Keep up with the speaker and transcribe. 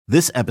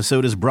This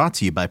episode is brought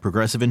to you by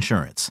Progressive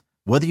Insurance.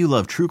 Whether you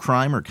love true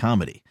crime or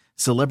comedy,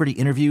 celebrity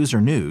interviews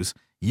or news,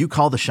 you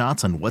call the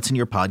shots on what's in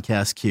your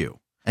podcast queue.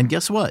 And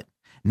guess what?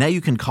 Now you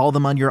can call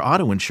them on your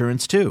auto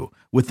insurance too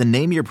with the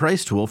Name Your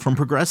Price tool from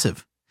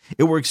Progressive.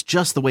 It works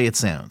just the way it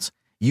sounds.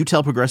 You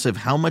tell Progressive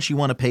how much you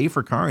want to pay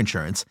for car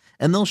insurance,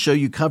 and they'll show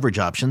you coverage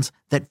options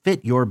that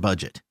fit your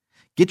budget.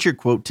 Get your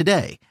quote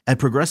today at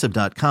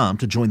Progressive.com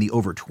to join the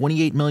over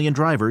 28 million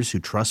drivers who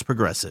trust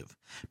Progressive.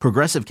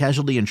 Progressive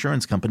Casualty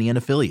Insurance Company and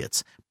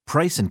Affiliates.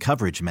 Price and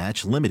coverage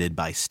match limited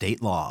by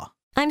state law.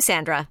 I'm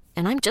Sandra,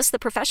 and I'm just the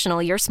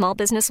professional your small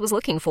business was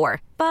looking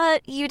for.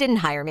 But you didn't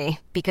hire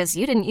me because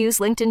you didn't use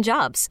LinkedIn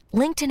Jobs.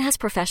 LinkedIn has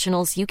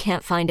professionals you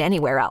can't find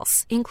anywhere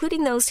else,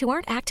 including those who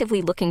aren't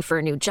actively looking for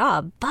a new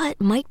job, but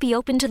might be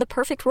open to the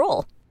perfect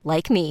role,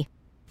 like me.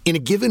 In a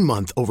given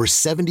month, over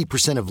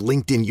 70% of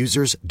LinkedIn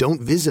users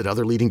don't visit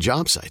other leading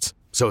job sites.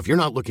 So if you're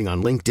not looking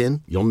on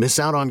LinkedIn, you'll miss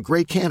out on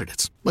great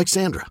candidates like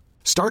Sandra.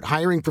 Start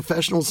hiring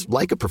professionals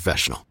like a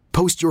professional.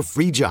 Post your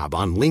free job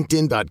on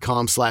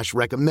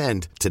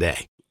linkedin.com/recommend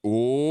today.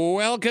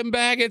 Welcome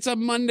back. It's a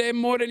Monday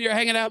morning. You're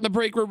hanging out in the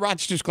break room.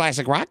 Rochester's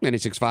Classic Rock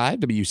 96.5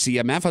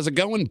 WCMF. How's it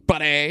going,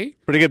 buddy?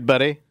 Pretty good,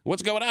 buddy.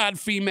 What's going on,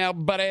 female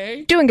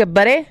buddy? Doing good,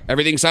 buddy.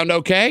 Everything sound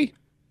okay?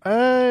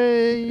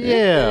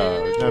 Yeah.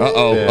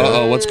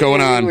 What's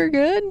going on? We're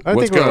good.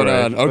 What's going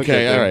on?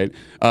 Okay, all right.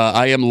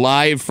 I am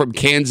live from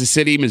Kansas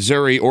City,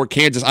 Missouri, or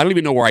Kansas. I don't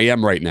even know where I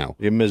am right now.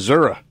 In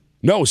Missouri.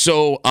 No,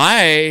 so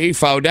I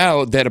found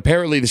out that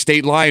apparently the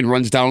state line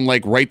runs down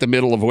like right the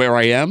middle of where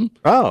I am.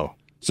 Oh.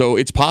 So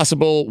it's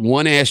possible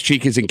one ass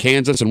cheek is in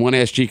Kansas and one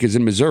ass cheek is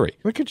in Missouri.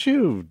 Look at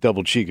you,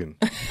 double cheeking.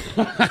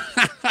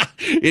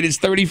 It is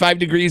 35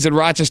 degrees in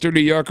Rochester,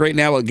 New York right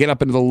now. It'll get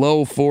up into the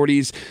low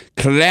 40s.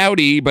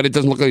 Cloudy, but it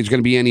doesn't look like there's going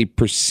to be any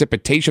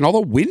precipitation.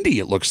 Although windy,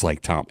 it looks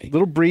like, Tommy. A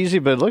little breezy,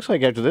 but it looks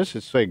like after this,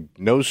 it's like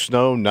no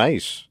snow,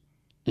 nice.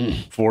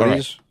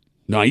 40s.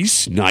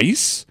 Right.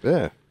 Nice.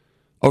 Yeah.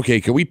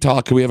 Okay, can we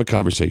talk? Can we have a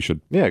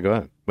conversation? Yeah, go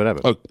ahead. Whatever.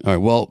 Oh, all right.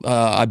 Well,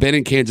 I've been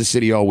in Kansas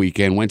City all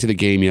weekend. Went to the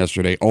game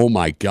yesterday. Oh,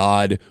 my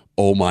God.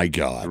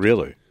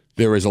 Really?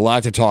 There is a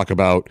lot to talk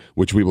about,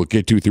 which we will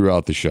get to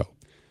throughout the show.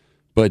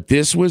 But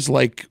this was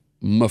like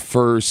my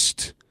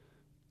first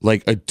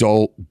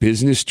adult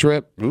business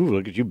trip. Ooh,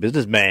 look at you,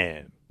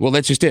 businessman. Well,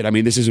 that's just it. I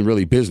mean, this isn't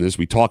really business.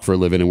 We talk for a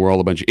living, and we're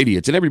all a bunch of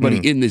idiots. And everybody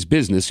in this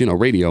business,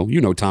 radio,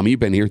 Tommy, you've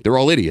been here. They're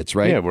all idiots,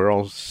 right? Yeah, we're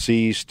all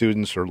C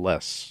students or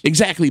less.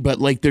 Exactly, but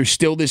there's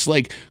still this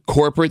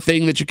corporate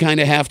thing that you kind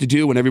of have to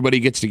do when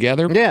everybody gets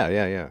together.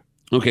 Yeah.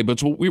 Okay,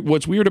 but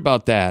what's weird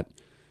about that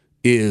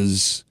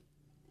is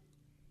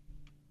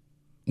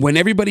when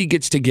everybody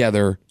gets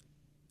together,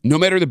 no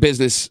matter the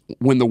business,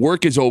 when the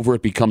work is over,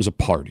 it becomes a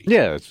party.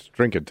 Yeah, it's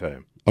drinking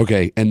time.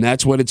 Okay, and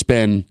that's what it's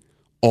been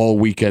all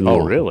weekend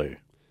long. Oh, really?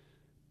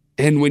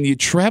 And when you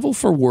travel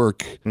for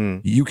work,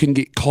 you can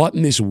get caught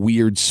in this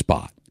weird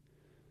spot.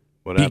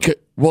 What happened?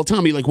 Well,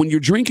 Tommy, when you're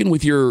drinking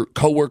with your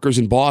coworkers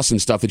and boss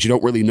and stuff that you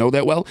don't really know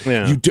that well,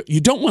 you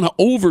don't want to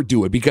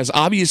overdo it because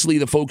obviously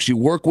the folks you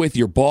work with,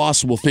 your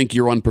boss, will think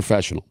you're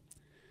unprofessional.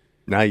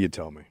 Now you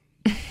tell me.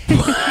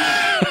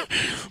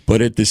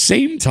 But at the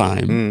same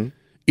time,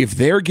 if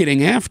they're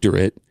getting after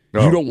it,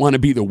 you don't want to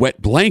be the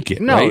wet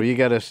blanket. No, right? you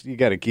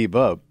gotta keep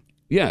up.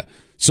 Yeah.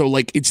 So,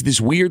 it's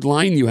this weird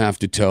line you have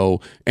to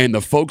toe, and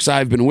the folks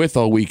I've been with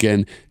all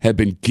weekend have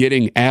been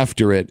getting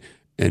after it,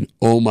 and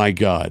oh, my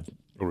God.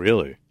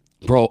 Really?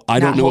 Bro, I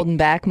don't know. Not holding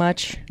back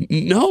much?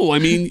 No,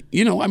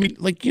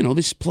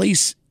 this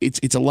place,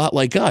 it's a lot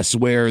like us,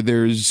 where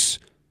there's...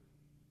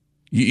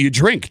 You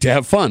drink to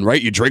have fun, right?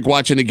 You drink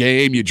watching the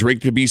game. You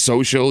drink to be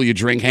social. You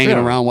drink hanging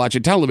around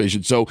watching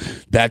television. So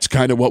that's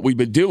kind of what we've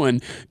been doing.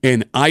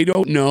 And I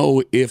don't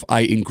know if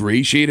I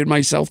ingratiated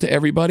myself to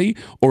everybody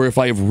or if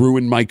I have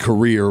ruined my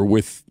career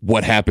with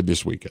what happened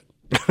this weekend.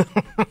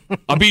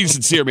 I'm being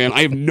sincere, man.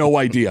 I have no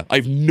idea.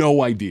 I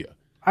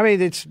mean,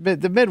 it's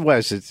the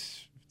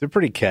Midwest. They're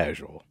pretty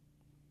casual.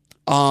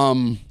 Yeah.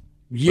 At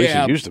least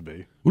it used to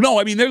be. No,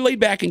 I mean, they're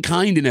laid back and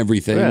kind and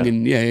everything. Yeah.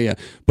 And yeah.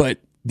 But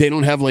they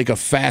don't have a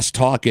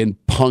fast-talking,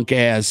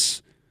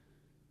 punk-ass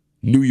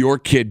New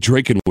York kid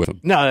drinking with them.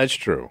 No, that's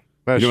true.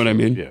 You know what I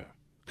mean? Yeah.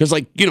 Because,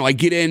 I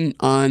get in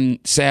on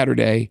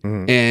Saturday,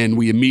 and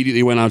we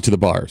immediately went out to the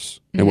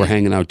bars, and we're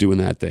hanging out doing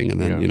that thing. And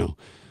then,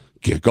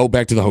 go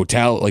back to the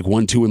hotel at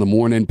 1, 2 in the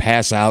morning,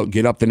 pass out,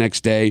 get up the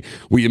next day.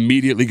 We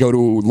immediately go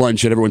to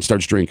lunch, and everyone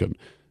starts drinking.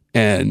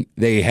 And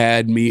they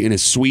had me in a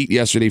suite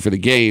yesterday for the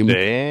game.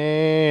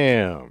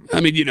 Damn.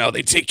 I mean,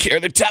 they take care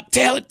of the top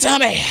talent,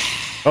 Tommy.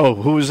 Oh,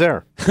 who was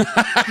there?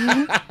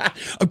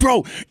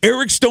 Bro,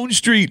 Eric Stone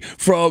Street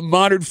from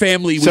Modern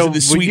Family was in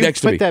the suite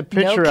next to me. Put that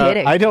picture No out.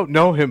 kidding. I don't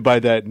know him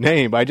by that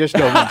name. I just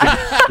know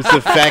it's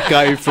the fat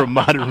guy from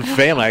Modern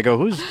Family. I go,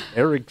 who's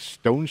Eric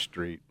Stone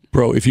Street?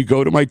 Bro, if you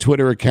go to my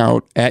Twitter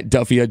account at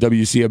Duffy at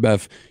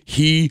WCMF,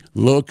 he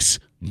looks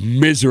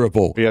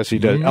miserable. Yes, he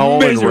does. All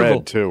Miserable. in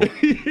red, too.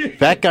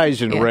 Fat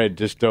guys in red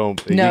just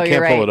don't. No, you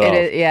you're can't pull right.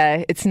 it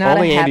off. It's not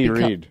Only a happy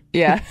Andy Reid.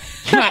 Yeah.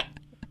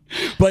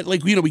 But,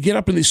 like, we get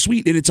up in this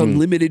suite, and it's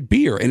unlimited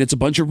beer, and it's a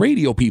bunch of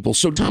radio people.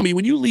 So, Tommy,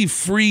 when you leave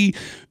free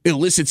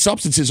illicit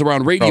substances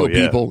around radio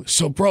people,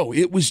 so, bro,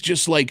 it was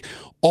just, like,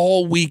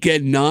 all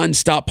weekend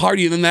nonstop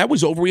party. And then that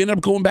was over. We ended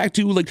up going back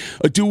to, like,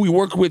 a dude we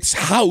work with's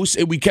house,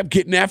 and we kept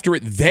getting after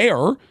it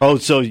there. Oh,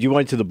 so you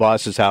went to the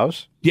boss's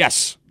house?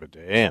 Yes. But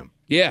damn.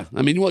 Yeah.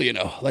 I mean, well,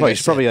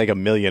 he's probably like a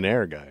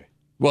millionaire guy.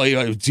 Well, he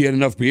had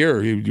enough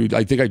beer.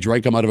 I think I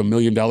drank him out of $1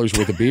 million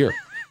worth of beer.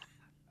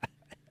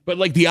 But,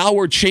 like, the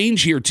hour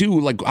change here, too,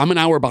 like, I'm an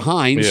hour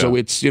behind, so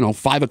it's,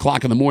 5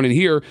 o'clock in the morning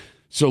here.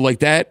 So, like,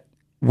 that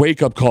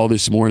wake-up call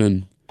this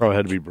morning. Probably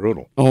had to be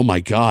brutal. Oh, my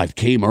God,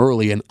 came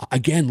early. And,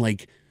 again,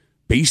 like,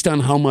 based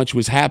on how much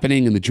was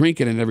happening and the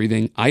drinking and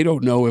everything, I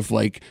don't know if,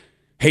 like,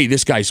 hey,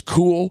 this guy's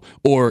cool,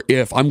 or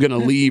if I'm going to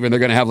leave and they're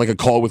going to have, like, a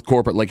call with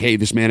corporate, like, hey,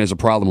 this man has a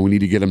problem. We need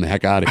to get him the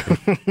heck out of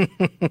here.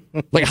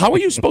 Like, how are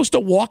you supposed to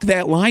walk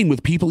that line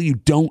with people you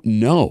don't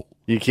know?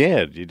 You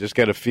can't. You just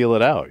got to feel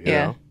it out, you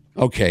know?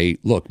 Okay,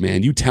 look,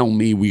 man, you tell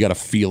me we got to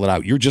feel it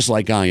out. You're just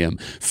like I am.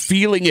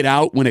 Feeling it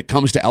out when it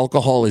comes to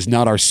alcohol is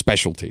not our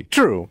specialty.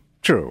 True.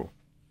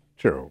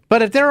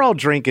 But if they're all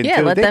drinking,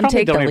 too, let they them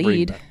take the don't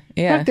lead.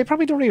 They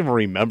probably don't even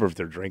remember if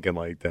they're drinking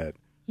like that.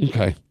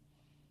 Okay.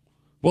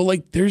 Well,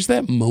 like, there's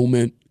that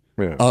moment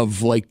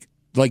of, like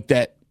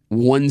that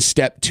one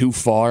step too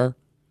far,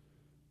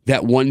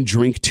 that one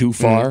drink too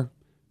far.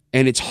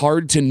 And it's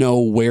hard to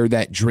know where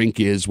that drink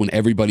is when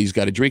everybody's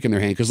got a drink in their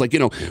hand. Because, like,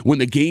 when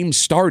the game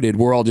started,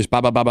 we're all just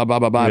ba ba ba ba ba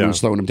ba ba, and we're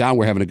slowing them down.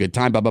 We're having a good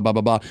time, ba ba ba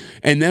ba ba.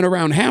 And then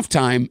around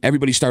halftime,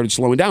 everybody started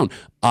slowing down.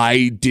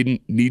 I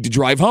didn't need to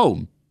drive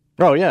home.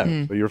 Oh,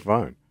 yeah. So you're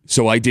fine.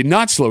 So I did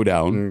not slow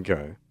down.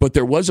 Okay. But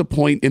there was a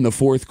point in the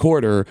fourth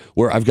quarter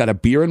where I've got a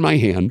beer in my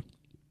hand,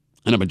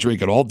 and I'm going to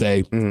drink it all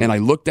day. And I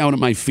look down at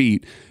my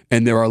feet,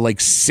 and there are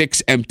like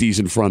 6 empties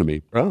in front of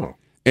me. Oh.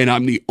 And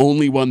I'm the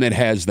only one that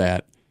has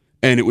that.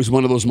 And it was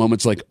one of those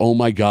moments like, oh,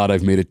 my God,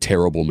 I've made a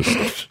terrible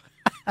mistake.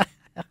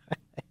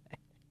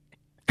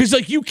 Because,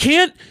 like, you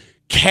can't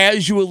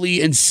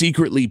casually and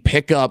secretly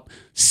pick up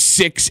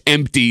 6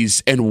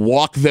 empties and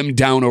walk them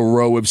down a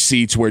row of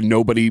seats where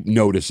nobody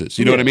notices.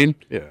 You know what I mean?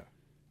 Yeah.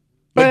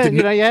 But,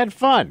 you had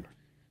fun.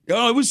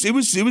 Oh, it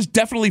was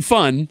definitely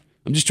fun.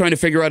 I'm just trying to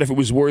figure out if it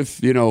was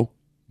worth,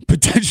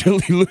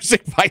 potentially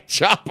losing my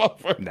job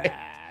over it. Nah,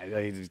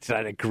 it's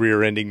not a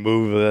career-ending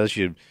move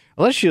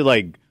unless you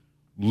like,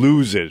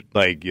 lose it,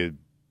 like you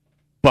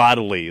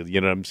bodily,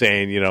 you know what I'm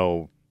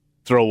saying,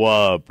 throw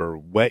up or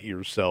wet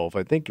yourself.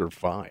 I think you're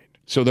fine.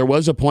 So there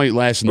was a point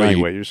last night.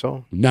 You wet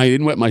yourself? No, I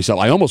didn't wet myself.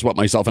 I almost wet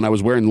myself, and I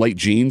was wearing light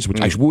jeans,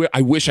 which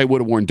I wish I would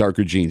have worn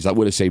darker jeans. That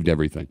would have saved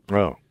everything.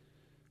 Oh.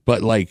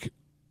 But, like,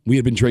 we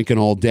had been drinking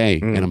all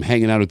day, and I'm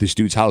hanging out at this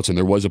dude's house, and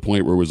there was a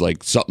point where it was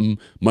like something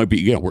might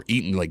be, we're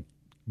eating, like,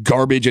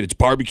 garbage, and it's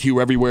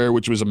barbecue everywhere,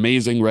 which was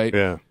amazing, right?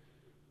 Yeah.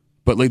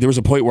 But, like, there was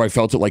a point where I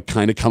felt it, like,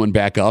 kind of coming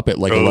back up at,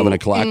 like, 11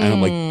 o'clock. And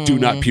I'm like, do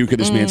not puke at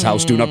this man's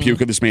house. Do not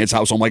puke at this man's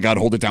house. Oh, my God,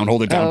 hold it down,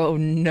 hold it down. Oh,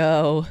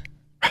 no.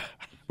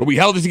 But we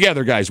held it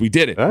together, guys. We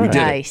did it. We did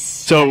Nice.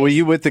 it. So were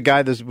you with the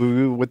guy were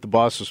you with the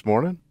boss this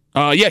morning?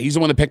 Yeah, he's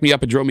the one that picked me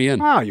up and drove me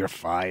in. Oh, you're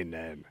fine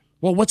then.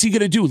 Well, what's he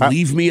going to do?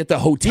 Leave me at the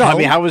hotel? No, I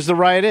mean, how was the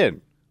ride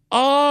in?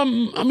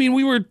 I mean,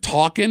 we were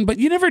talking, but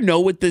you never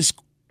know with this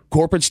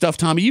corporate stuff,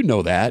 Tommy. You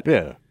know that.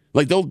 Yeah.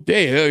 Like,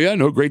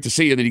 great to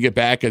see you. And then you get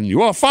back and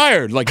you are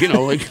fired. Like,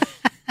 like...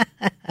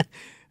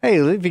 Hey,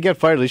 if you get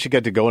fired, at least you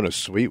got to go in a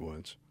suite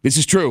once. This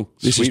is true.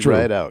 This Sweet is true.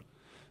 ride out.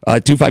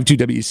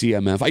 252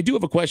 WCMF. I do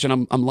have a question.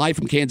 I'm live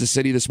from Kansas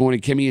City this morning.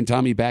 Kimmy and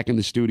Tommy back in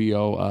the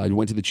studio. I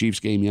went to the Chiefs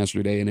game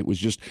yesterday, and it was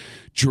just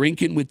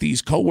drinking with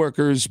these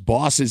coworkers,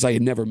 bosses I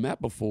had never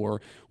met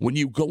before. When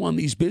you go on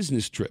these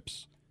business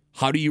trips,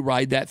 how do you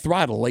ride that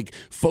throttle? Like,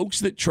 folks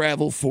that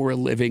travel for a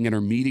living and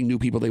are meeting new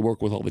people they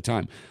work with all the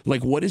time.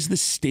 Like, what is the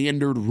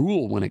standard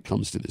rule when it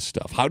comes to this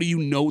stuff? How do you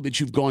know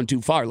that you've gone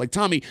too far? Like,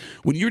 Tommy,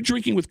 when you're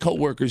drinking with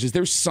coworkers, is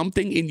there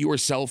something in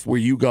yourself where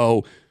you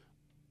go,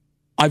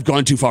 I've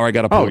gone too far, I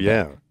got to pull it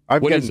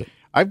back?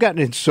 I've gotten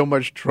in so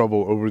much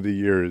trouble over the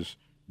years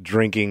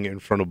drinking in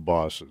front of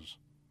bosses.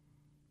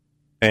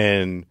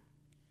 And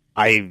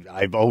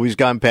I've always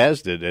gone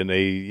past it, and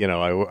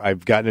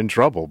I've gotten in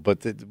trouble.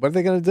 But what are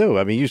they going to do?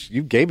 I mean,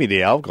 you gave me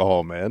the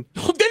alcohol, man.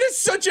 That is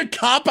such a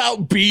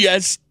cop-out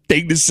BS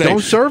thing to say. Don't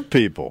serve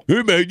people.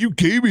 Hey, man, you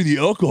gave me the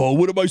alcohol.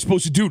 What am I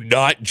supposed to do?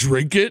 Not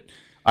drink it?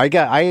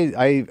 Yeah.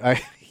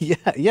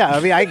 I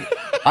mean,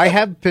 I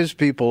have pissed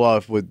people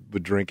off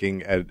with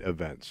drinking at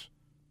events,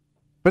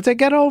 but they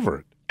get over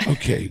it.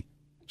 Okay.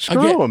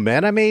 Screw them,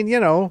 man. I mean, you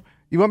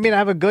want me to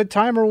have a good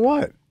time or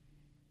what?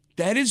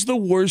 That is the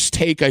worst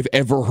take I've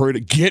ever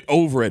heard. Get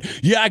over it.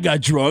 Yeah, I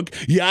got drunk.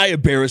 Yeah, I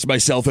embarrassed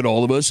myself and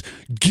all of us.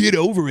 Get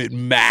over it,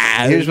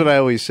 man. Here's what I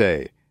always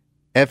say.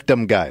 F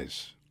them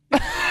guys.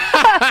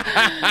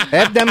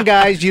 F them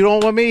guys. You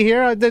don't want me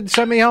here? Then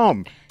send me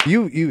home.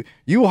 You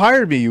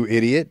hired me, you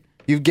idiot.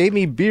 You gave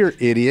me beer,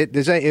 idiot.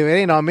 It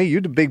ain't on me.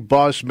 You're the big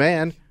boss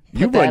man.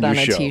 You Put that run on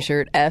your a show.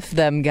 T-shirt. F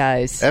them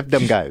guys. F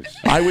them guys.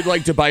 I would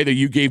like to buy the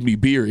 "You Gave Me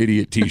Beer"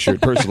 idiot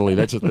T-shirt. Personally,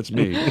 that's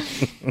me.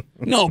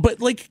 No, but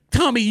like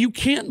Tommy, you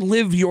can't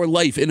live your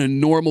life in a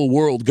normal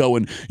world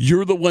going,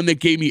 "You're the one that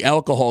gave me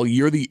alcohol.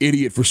 You're the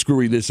idiot for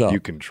screwing this up."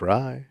 You can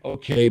try.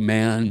 Okay,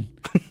 man.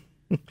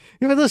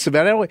 But listen,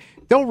 man,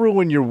 don't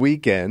ruin your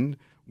weekend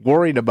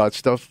worrying about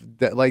stuff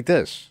like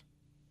this.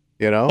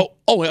 You know?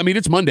 Oh, I mean,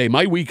 it's Monday.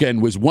 My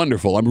weekend was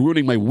wonderful. I'm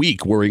ruining my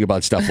week worrying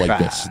about stuff like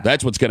this.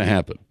 That's what's going to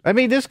happen. I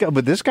mean, this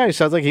guy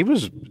sounds like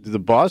the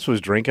boss was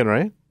drinking,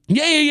 right?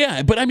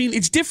 Yeah. But I mean,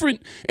 it's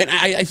different. And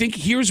I think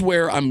here's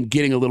where I'm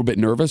getting a little bit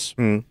nervous.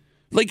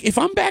 Like, if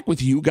I'm back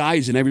with you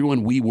guys and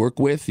everyone we work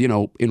with,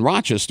 in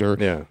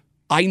Rochester,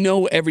 I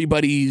know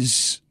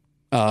everybody's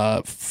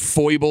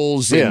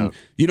foibles and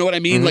you know what I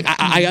mean? Like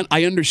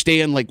I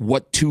understand like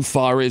what too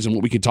far is and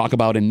what we could talk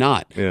about and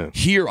not.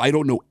 Here I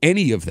don't know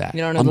any of that.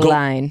 You don't know the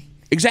line.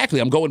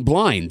 Exactly. I'm going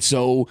blind.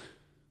 So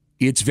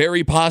it's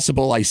very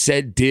possible I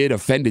said, did,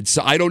 offended.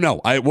 So I don't know.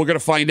 We're going to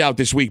find out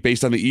this week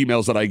based on the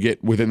emails that I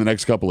get within the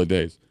next couple of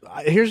days.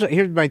 Here's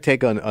my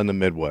take on the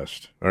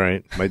Midwest, all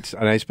right?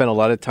 And I spent a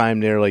lot of time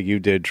there like you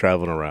did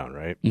traveling around,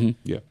 right?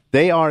 Yeah.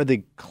 They are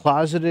the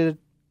closeted,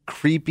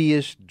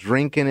 creepiest,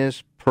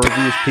 drinkingest,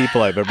 pervious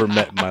people I've ever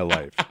met in my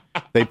life.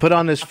 They put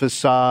on this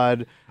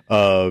facade.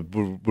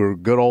 We're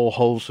good old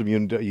wholesome.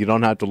 You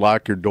don't have to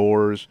lock your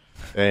doors,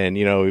 and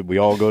we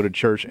all go to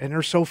church. And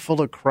they're so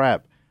full of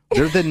crap.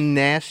 They're the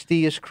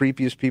nastiest,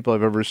 creepiest people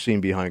I've ever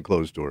seen behind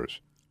closed doors.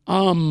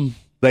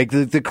 Like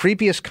the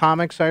creepiest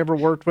comics I ever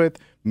worked with,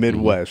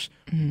 Midwest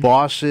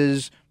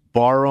bosses,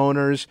 bar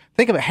owners.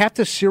 Think of it. Half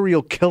the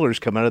serial killers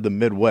come out of the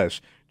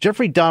Midwest.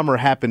 Jeffrey Dahmer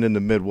happened in the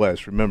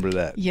Midwest. Remember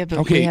that? Yeah,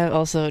 but we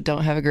also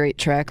don't have a great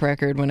track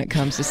record when it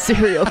comes to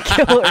serial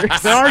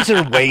killers. Ours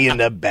are way in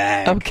the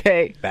back.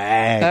 Okay.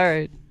 Back. All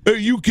right. Hey,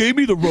 you gave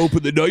me the rope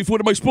and the knife. What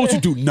am I supposed to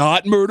do?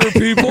 Not murder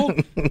people?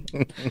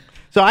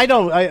 So I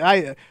don't.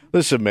 I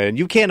listen, man.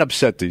 You can't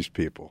upset these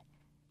people.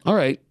 All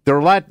right. They're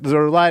a lot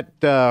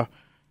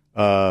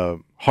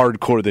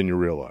hardcore than you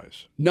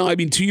realize. No, I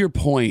mean, to your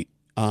point,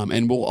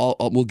 and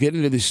we'll get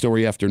into this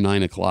story after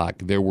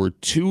 9:00. There were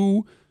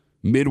two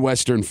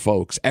Midwestern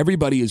folks.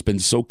 Everybody has been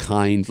so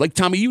kind. Like,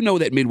 Tommy,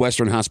 that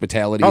Midwestern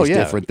hospitality is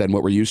different than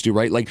what we're used to,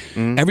 right? Like,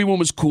 everyone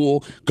was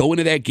cool. Going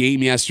to that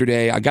game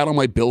yesterday, I got all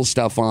my Bill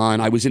stuff on.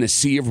 I was in a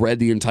sea of red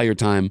the entire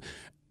time.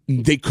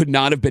 They could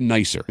not have been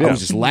nicer. I was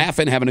just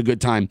laughing, having a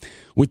good time,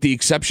 with the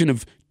exception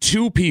of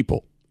two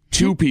people.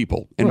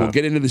 And we'll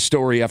get into the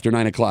story after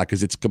 9:00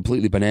 because it's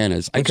completely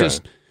bananas.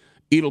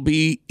 It'll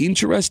be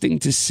interesting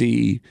to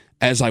see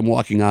as I'm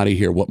walking out of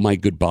here what my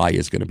goodbye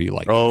is going to be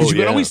like. Oh, you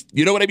can always,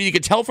 you know what I mean? You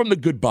can tell from the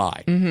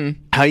goodbye.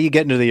 How you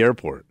getting to the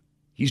airport?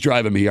 He's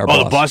driving me, our boss.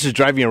 boss. The boss is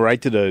driving you right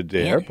to the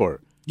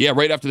airport. Yeah,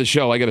 right after the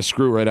show, I got to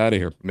screw right out of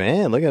here.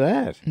 Man, look at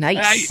that.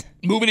 Nice. Hey,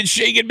 moving and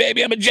shaking,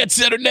 baby. I'm a jet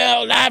setter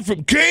now, live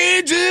from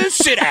Kansas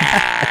City.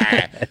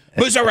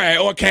 Missouri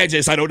or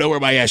Kansas. I don't know where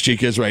my ass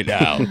cheek is right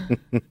now.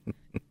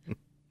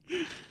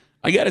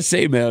 I got to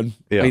say, man,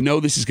 I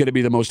know this is going to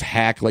be the most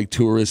hack-like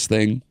tourist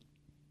thing.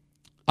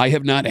 I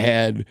have not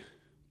had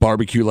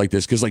barbecue like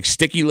this because, like,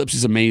 Sticky Lips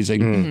is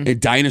amazing and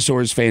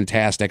Dinosaur is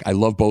fantastic. I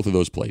love both of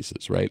those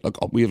places, right? Look,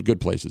 we have good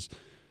places.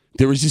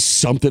 There is just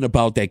something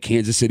about that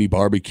Kansas City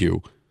barbecue.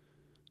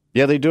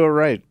 Yeah, they do it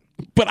right.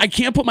 But I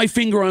can't put my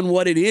finger on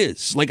what it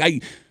is. I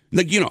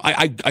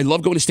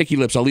love going to Sticky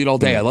Lips. I'll eat all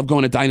day. I love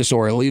going to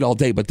Dinosaur. I'll eat all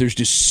day. But there's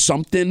just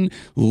something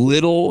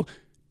little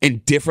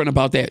and different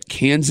about that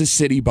Kansas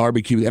City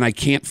barbecue, and I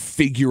can't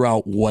figure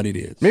out what it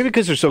is. Maybe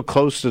because they're so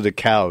close to the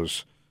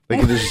cows. They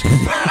can just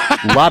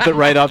lop it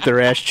right off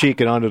their ass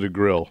cheek and onto the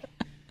grill.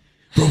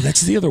 Bro,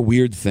 that's the other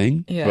weird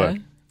thing. Yeah.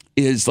 But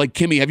Is like,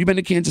 Kimmy, have you been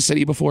to Kansas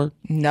City before?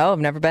 No, I've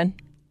never been.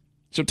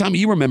 So, Tommy,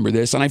 you remember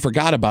this, and I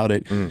forgot about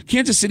it.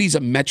 Kansas City's a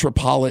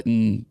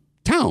metropolitan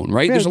town,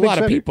 right? Yeah, There's a lot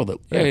of city. people that,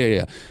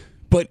 yeah.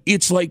 But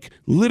it's like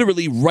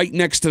literally right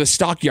next to the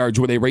stockyards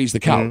where they raise the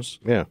cows,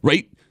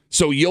 right?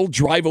 So you'll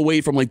drive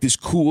away from like this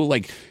cool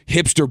like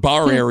hipster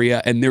bar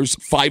area, and there's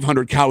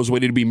 500 cows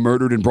waiting to be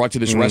murdered and brought to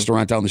this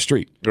restaurant down the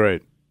street.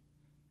 Right.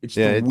 It's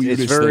the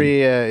weirdest it's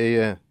very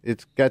thing.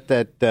 it's got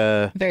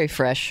that Very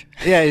fresh.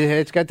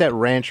 it's got that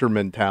rancher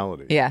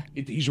mentality. Yeah.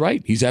 He's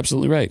right. He's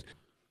absolutely right.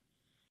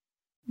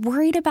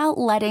 Worried about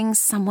letting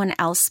someone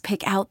else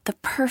pick out the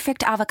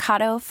perfect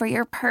avocado for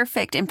your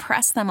perfect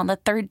impress them on the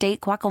third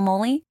date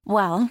guacamole?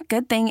 Well,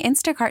 good thing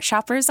Instacart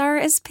shoppers are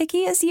as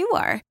picky as you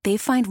are. They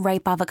find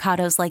ripe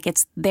avocados like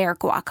it's their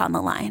guac on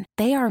the line.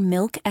 They are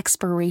milk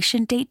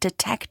expiration date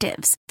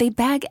detectives. They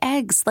bag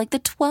eggs like the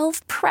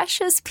 12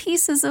 precious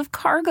pieces of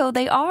cargo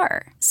they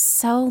are.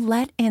 So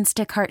let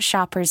Instacart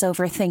shoppers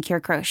overthink your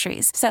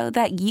groceries so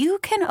that you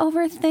can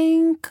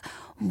overthink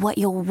what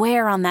you'll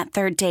wear on that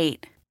third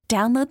date.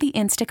 Download the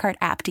Instacart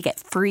app to get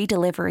free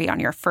delivery on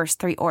your first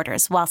 3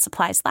 orders while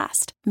supplies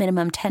last.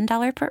 Minimum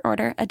 $10 per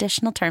order.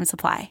 Additional terms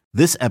apply.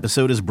 This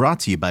episode is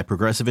brought to you by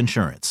Progressive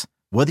Insurance.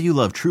 Whether you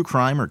love true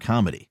crime or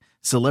comedy,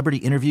 celebrity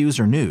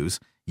interviews or news,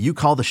 you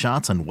call the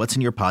shots on what's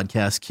in your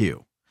podcast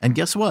queue. And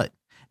guess what?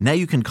 Now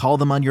you can call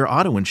them on your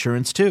auto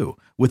insurance too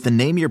with the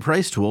Name Your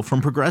Price tool from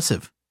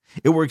Progressive.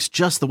 It works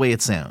just the way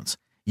it sounds.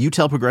 You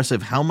tell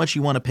Progressive how much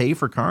you want to pay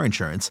for car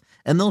insurance,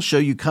 and they'll show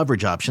you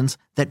coverage options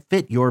that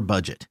fit your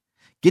budget.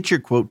 Get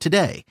your quote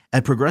today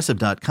at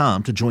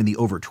Progressive.com to join the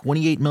over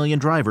 28 million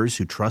drivers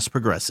who trust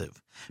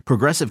Progressive.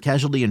 Progressive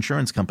Casualty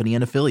Insurance Company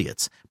and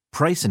Affiliates.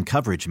 Price and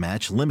coverage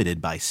match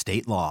limited by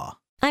state law.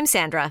 I'm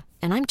Sandra,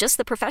 and I'm just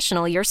the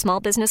professional your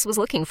small business was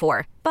looking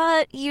for.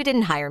 But you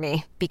didn't hire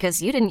me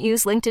because you didn't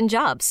use LinkedIn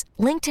Jobs.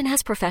 LinkedIn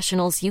has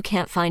professionals you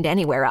can't find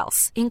anywhere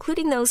else,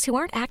 including those who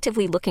aren't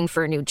actively looking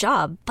for a new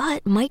job,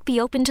 but might be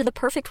open to the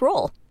perfect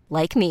role,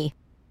 like me.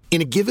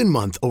 In a given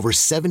month, over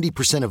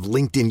 70% of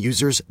LinkedIn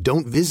users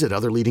don't visit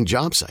other leading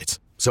job sites.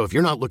 So if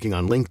you're not looking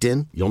on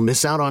LinkedIn, you'll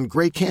miss out on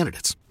great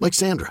candidates like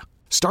Sandra.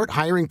 Start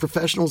hiring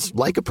professionals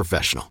like a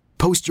professional.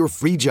 Post your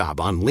free job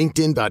on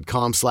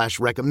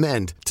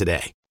linkedin.com/recommend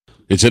today.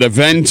 It's an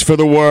event for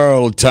the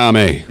world,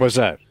 Tommy. What's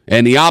that?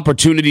 And the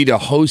opportunity to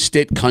host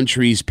it,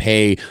 countries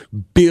pay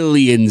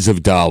billions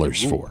of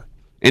dollars for.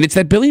 And it's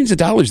that billions of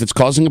dollars that's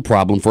causing a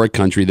problem for a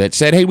country that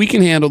said, hey, we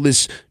can handle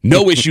this,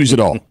 no issues at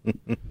all.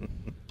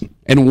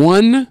 And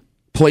one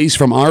place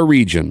from our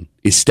region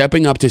is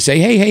stepping up to say,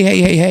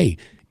 hey,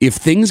 if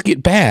things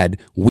get bad,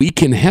 we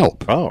can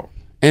help. Oh.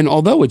 And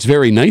although it's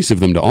very nice of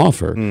them to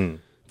offer,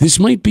 this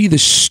might be the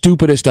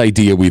stupidest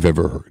idea we've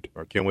ever heard.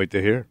 I can't wait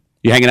to hear.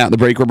 You're hanging out in the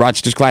break room,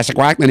 Rochester's Classic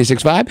Rock,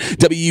 96.5,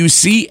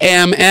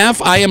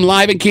 WCMF. I am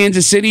live in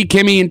Kansas City.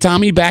 Kimmy and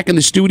Tommy back in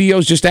the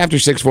studios just after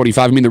 6:45.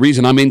 I mean, the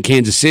reason I'm in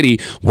Kansas City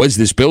was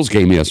this Bills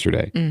game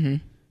yesterday. Mm-hmm.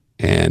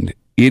 And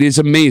it is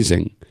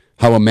amazing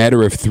how a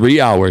matter of 3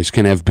 hours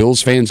can have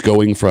Bills fans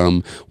going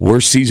from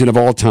worst season of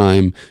all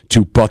time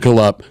to buckle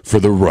up for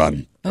the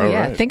run. Oh,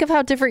 yeah. Right. Think of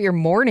how different your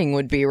morning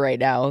would be right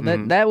now.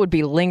 That would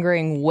be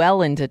lingering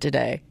well into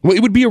today. Well, it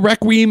would be a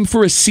requiem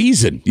for a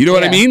season. You know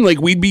what I mean? Like,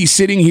 we'd be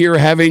sitting here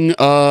having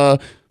a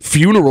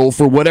funeral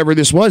for whatever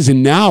this was,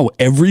 and now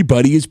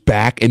everybody is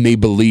back and they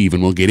believe,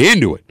 and we'll get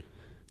into it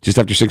just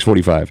after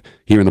 6:45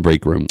 here in the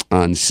break room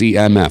on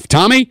CMF.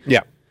 Tommy?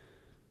 Yeah.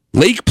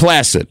 Lake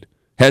Placid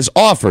has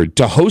offered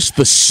to host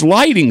the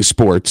sliding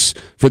sports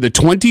for the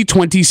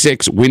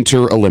 2026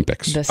 Winter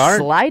Olympics. The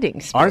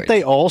sliding sports? Aren't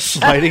they all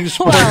sliding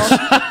sports?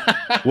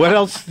 What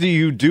else do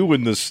you do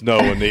in the snow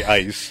and the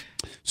ice?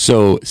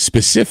 So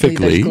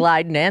specifically... There's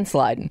gliding and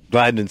sliding.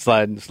 Gliding and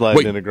sliding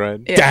and a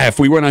grind. Yeah, if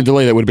we weren't on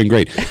delay, that would have been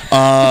great.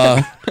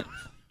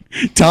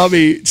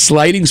 Tommy,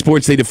 sliding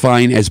sports they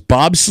define as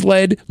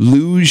bobsled,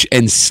 luge,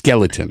 and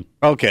skeleton.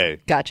 Okay.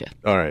 Gotcha.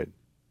 All right.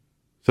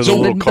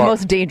 So the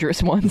most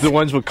dangerous ones. The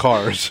ones with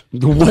cars.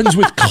 The ones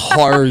with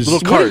cars.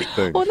 Little cart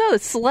thing. Well, no, the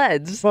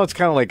sleds. Well, it's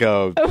kind of like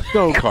a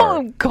snow car. Call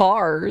them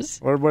cars.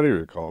 Or what do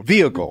you call it?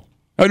 Vehicle.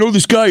 I know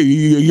this guy.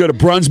 He got a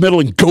bronze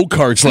medal in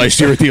go-karts last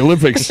year at the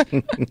Olympics.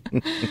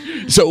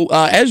 So,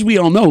 as we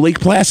all know, Lake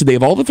Placid, they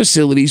have all the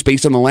facilities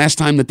based on the last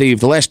times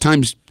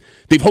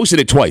they've hosted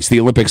it twice, the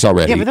Olympics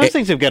already. Yeah, but those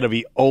things have got to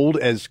be old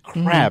as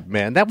crap,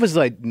 man. That was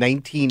like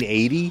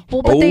 1980.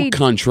 Well, but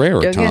contraire,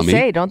 I was Tommy. going to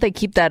say, don't they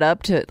keep that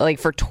up to like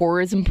for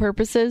tourism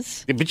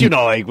purposes? Yeah, but you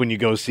know, like when you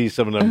go see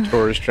some of them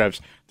tourist traps,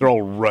 they're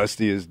all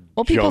rusty as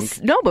junk.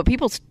 But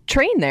people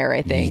train there,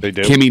 I think. They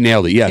do. Kimmy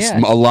nailed it, yes.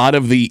 Yeah. A lot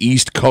of the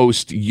East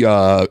Coast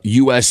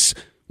U.S.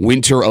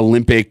 Winter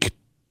Olympic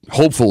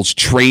hopefuls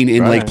train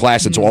in Lake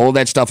Placid, so all of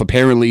that stuff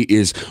apparently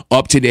is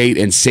up to date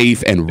and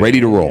safe and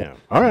ready to roll. Yeah.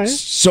 All right.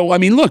 So, I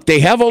mean, look,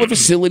 they have all the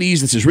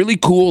facilities. This is really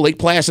cool. Lake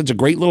Placid's a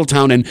great little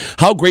town, and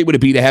how great would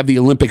it be to have the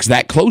Olympics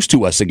that close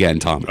to us again,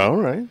 Tom? All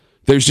right.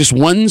 There's just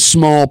one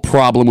small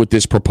problem with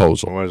this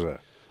proposal. What is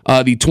that?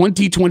 The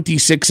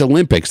 2026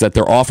 Olympics that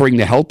they're offering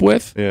to help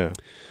with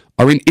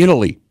are in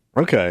Italy.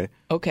 Okay.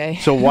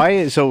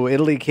 So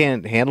Italy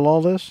can't handle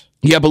all this?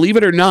 Yeah, believe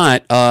it or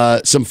not,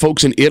 some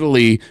folks in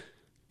Italy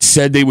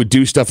said they would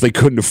do stuff they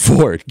couldn't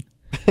afford.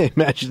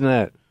 Imagine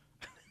that.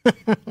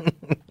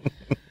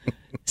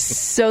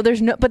 So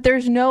there's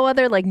no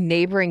other like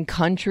neighboring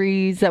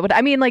countries that would.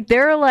 I mean, like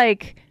there are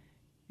like,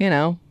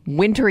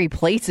 wintry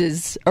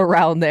places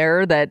around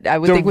there that I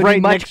would think would be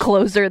much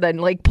closer than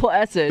Lake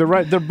Placid.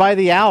 They're by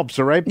the Alps.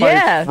 They're right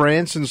by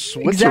France and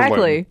Switzerland.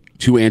 Exactly.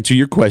 To answer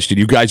your question,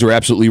 you guys are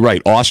absolutely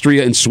right.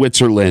 Austria and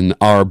Switzerland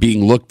are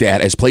being looked at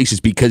as places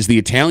because the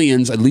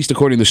Italians, at least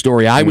according to the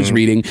story I was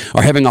reading,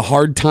 are having a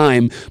hard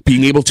time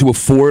being able to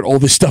afford all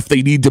the stuff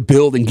they need to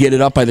build and get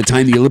it up by the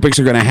time the Olympics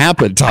are going to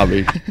happen,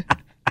 Tommy.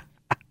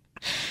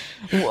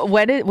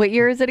 What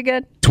year is it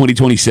again?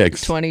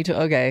 2026. 22.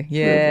 Okay.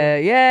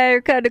 Yeah,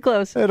 you're kind of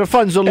close. The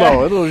funds are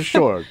low, a little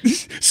short.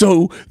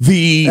 So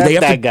they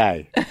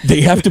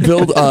have to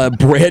build a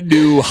brand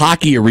new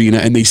hockey arena,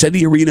 and they said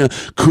the arena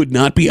could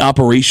not be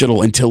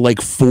operational until like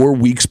 4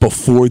 weeks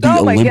before the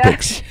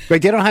Olympics.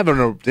 Wait, they don't have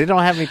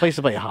any place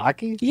to play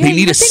hockey? Yeah, they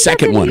need a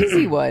second one.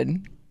 Easy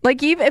one.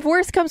 Like even if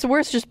worst comes to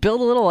worst, just build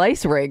a little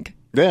ice rink.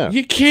 Yeah,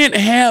 you can't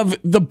have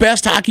the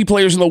best hockey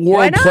players in the world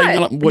Why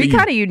not? playing. Be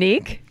kind of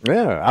unique.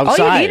 Yeah, outside.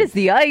 All you need is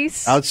the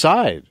ice.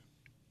 Outside.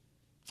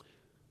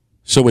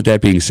 So with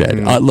that being said,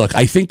 look,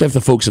 I think that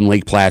the folks in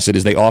Lake Placid,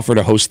 as they offer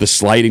to host the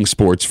sliding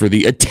sports for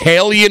the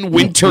Italian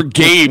Winter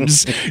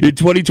Games in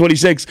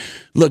 2026,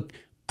 look,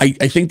 I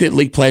think that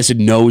Lake Placid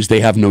knows they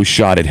have no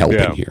shot at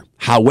helping here.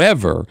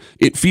 However,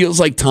 it feels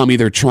like, Tommy,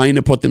 they're trying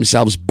to put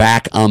themselves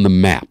back on the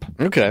map.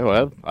 Okay,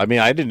 well, I mean,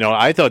 I didn't know.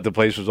 I thought the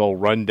place was all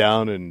run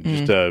down and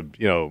just a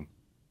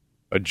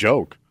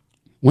joke.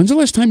 When's the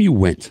last time you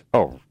went?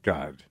 Oh,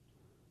 God.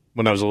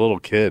 When I was a little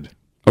kid.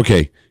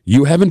 Okay,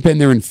 you haven't been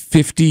there in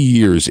 50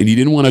 years, and you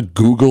didn't want to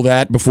Google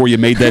that before you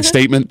made that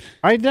statement?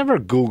 I never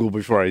Google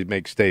before I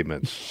make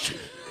statements.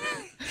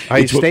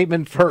 I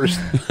statement first,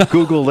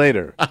 Google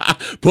later.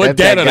 Put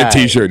that on a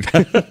T-shirt.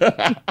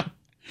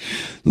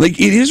 Like,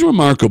 it is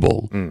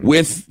remarkable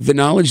with the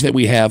knowledge that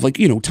we have. Like,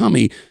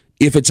 Tommy,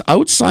 if it's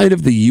outside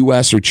of the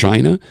U.S. or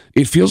China,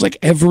 it feels like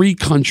every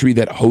country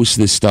that hosts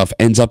this stuff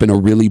ends up in a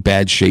really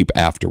bad shape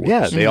afterwards.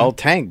 Yeah, they all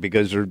tank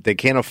because they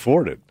can't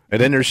afford it. And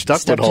then they're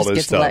stuck with all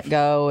this stuff. Let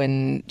go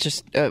and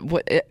just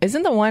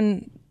isn't the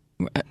one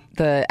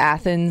the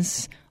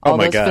Athens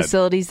those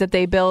facilities that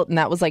they built, and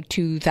that was like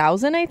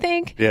 2000, I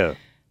think. Yeah,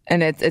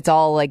 and it's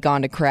all like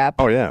gone to crap.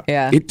 Oh yeah,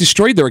 it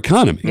destroyed their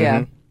economy.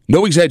 Yeah,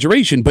 no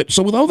exaggeration. But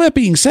so with all that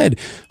being said,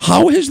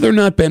 how has there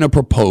not been a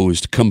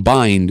proposed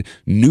combined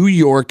New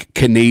York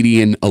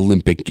Canadian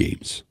Olympic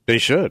Games? They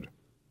should.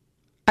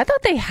 I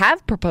thought they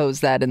have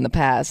proposed that in the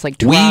past, like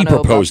Toronto, we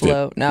proposed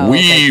Buffalo. it. No,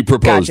 we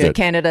proposed it.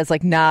 Canada's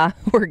like, nah,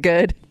 we're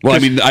good. Well, I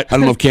mean, I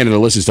don't know if Canada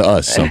listens to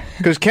us.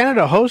 Because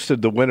Canada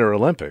hosted the Winter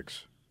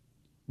Olympics.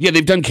 Yeah,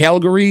 they've done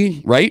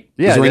Calgary, right?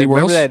 Yeah, is there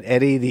anywhere remember else? That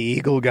Eddie the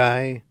Eagle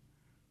guy?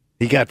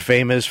 He got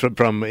famous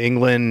from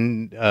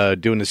England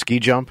doing the ski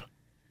jump.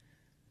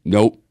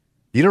 Nope.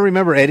 You don't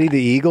remember Eddie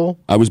the Eagle?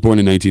 I was born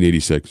in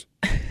 1986.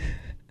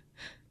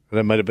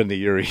 That might have been the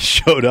year he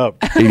showed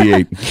up.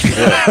 88.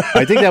 Yeah.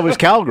 I think that was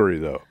Calgary,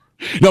 though.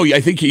 No,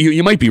 I think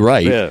you might be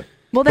right. Yeah.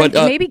 Well, then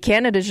maybe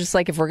Canada's just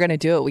like, if we're going to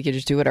do it, we could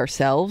just do it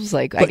ourselves.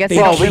 Like, I guess we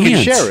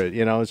can share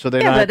it, So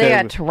they're not. But they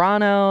got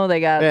Toronto.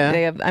 They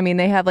have. I mean,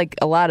 they have like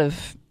a lot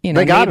of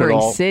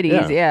neighboring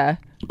cities. Yeah.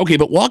 Okay,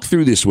 but walk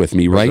through this with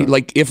me, right?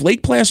 Like, if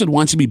Lake Placid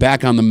wants to be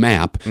back on the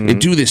map and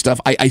do this stuff,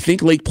 I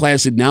think Lake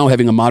Placid now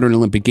having a modern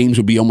Olympic Games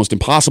would be almost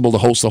impossible to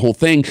host the whole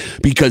thing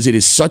because it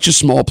is such a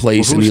small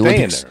place in the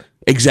Olympics. There?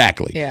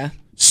 Exactly. Yeah.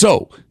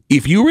 So,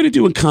 if you were to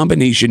do a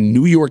combination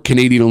New York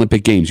Canadian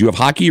Olympic Games, you have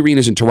hockey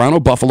arenas in Toronto,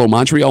 Buffalo,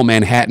 Montreal,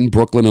 Manhattan,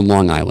 Brooklyn, and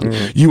Long Island.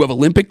 You have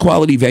Olympic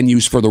quality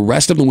venues for the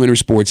rest of the winter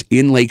sports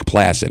in Lake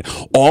Placid.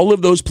 All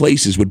of those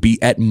places would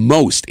be at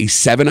most a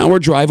 7-hour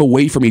drive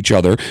away from each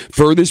other,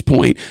 furthest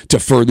point to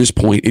furthest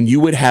point, and you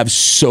would have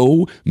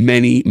so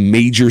many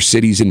major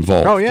cities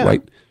involved. Oh, yeah.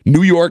 Right?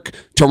 New York,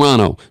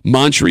 Toronto,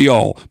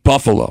 Montreal,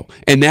 Buffalo.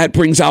 And that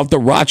brings out the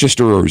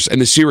Rochesterers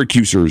and the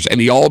Syracusers and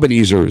the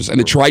Albanesers and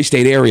the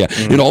tri-state area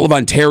and all of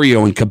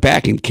Ontario and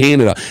Quebec and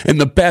Canada.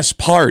 And the best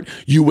part,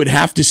 you would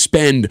have to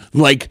spend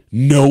like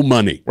no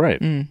money.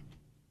 Right.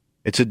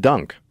 It's a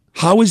dunk.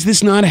 How has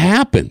this not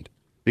happened?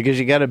 Because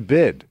you got to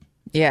bid.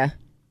 Yeah.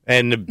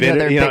 And the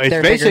bidder,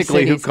 it's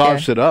basically who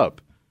coughs it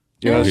up.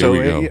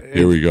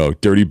 Here we go.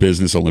 Dirty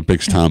business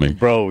Olympics, Tommy.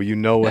 Bro, you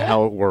know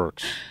how it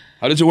works.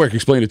 How does it work?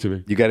 Explain it to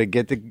me. You got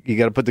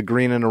to put the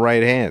green in the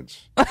right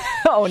hands.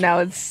 Oh,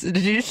 now did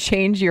you just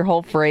change your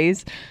whole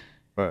phrase?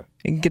 What?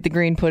 Get the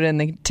green, put it in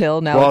the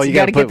till. Now you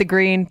got to get the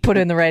green, put it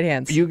in the right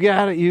hands. You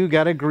got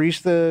to grease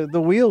the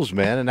wheels,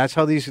 man, and that's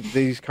how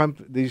these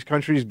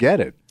countries get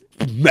it.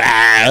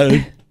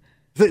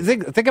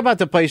 Think about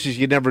the places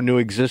you never knew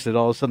existed.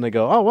 All of a sudden they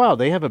go, oh wow,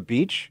 they have a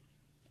beach.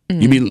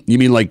 You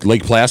mean like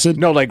Lake Placid?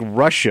 No, like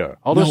Russia.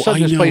 All of a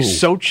sudden this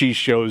place Sochi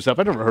shows up.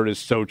 I never heard of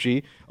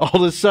Sochi. All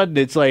of a sudden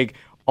it's like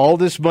all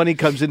this money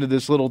comes into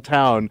this little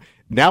town.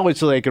 Now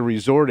it's like a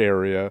resort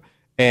area.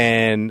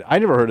 And I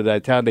never heard of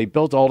that town. They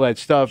built all that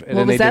stuff.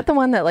 And was that the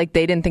one that like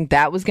they didn't think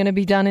that was going to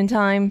be done in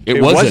time?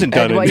 It wasn't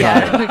done in time.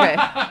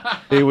 Yeah,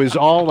 okay. It was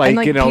all like,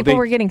 and, people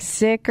were getting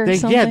sick or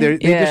something. Yeah, they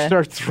just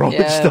start throwing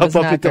stuff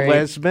up at the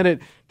last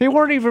minute. They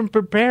weren't even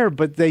prepared,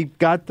 but they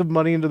got the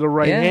money into the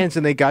right hands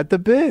and they got the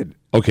bid.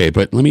 Okay,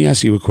 but let me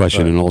ask you a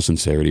question in all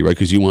sincerity, right?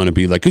 Because you want to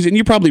be like, and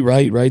you're probably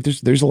right?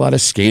 There's a lot of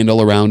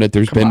scandal around it.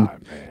 There's been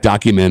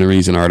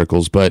documentaries and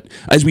articles, but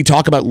as we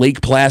talk about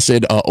Lake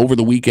Placid over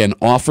the weekend,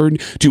 offered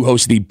to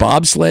host the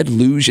bobsled,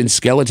 luge, and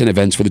skeleton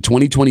events for the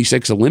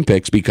 2026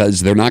 Olympics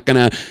because they're not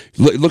going to.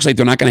 It looks like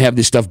they're not going to have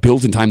this stuff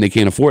built in time. They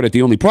can't afford it.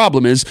 The only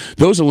problem is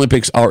those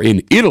Olympics are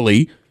in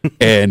Italy,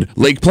 and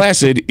Lake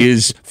Placid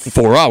is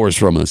 4 hours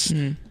from us.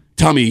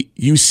 Tommy,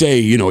 you say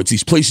it's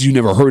these places you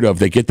never heard of.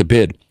 They get the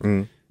bid.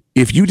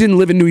 If you didn't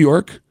live in New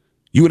York,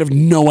 you would have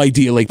no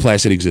idea Lake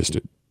Placid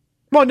existed.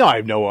 Well, no,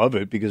 I know of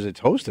it because it's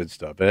hosted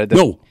stuff.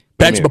 No,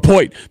 that's my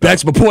point.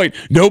 That's my point.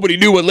 Nobody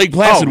knew what Lake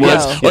Placid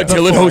was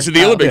until it hosted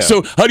the Olympics.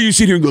 So how do you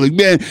sit here and go like,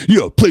 man,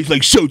 a place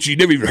like Sochi,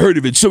 never even heard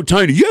of it, so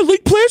tiny. Yeah,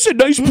 Lake Placid,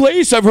 nice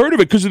place. I've heard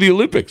of it because of the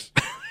Olympics.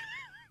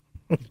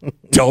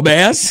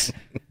 Dumbass.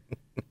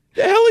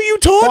 The hell are you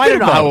talking about? I don't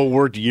know how it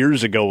worked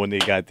years ago when they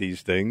got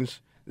these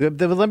things.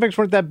 The Olympics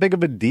weren't that big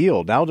of a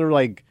deal. Now they're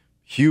like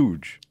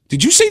huge.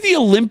 Did you say the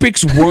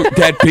Olympics weren't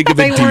that big of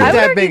a deal?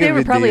 They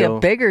were probably a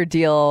bigger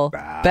deal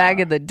back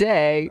in the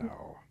day.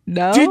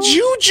 No? Did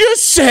you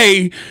just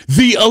say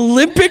the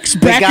Olympics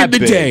back in the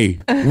day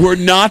were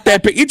not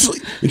that big?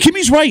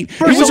 Kimmy's right.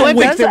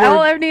 That's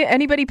all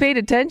anybody paid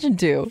attention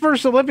to.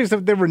 First Olympics,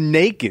 they were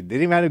naked. They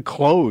didn't even have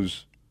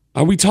clothes.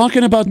 Are we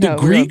talking about the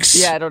Greeks?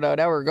 Yeah, I don't know.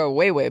 Now we're going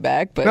way, way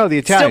back. But no, the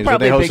Italians, but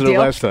they hosted it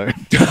last time.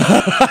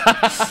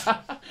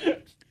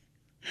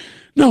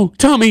 No,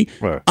 Tommy,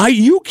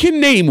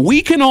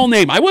 we can all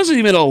name. I wasn't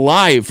even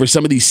alive for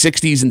some of these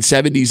 60s and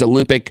 70s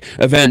Olympic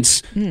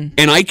events,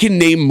 and I can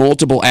name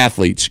multiple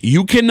athletes.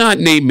 You cannot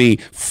name me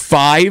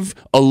 5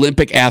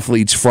 Olympic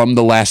athletes from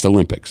the last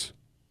Olympics.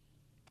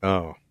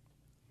 Oh.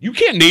 You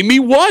can't name me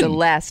one. The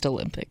last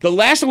Olympics. The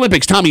last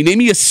Olympics. Tommy, name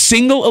me a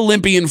single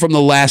Olympian from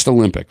the last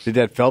Olympics. Did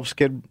that Phelps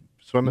kid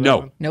swim in that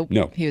one? Nope.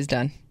 No. He was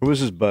done. Who was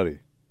his buddy?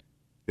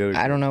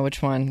 I don't know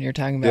which one you're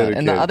talking about.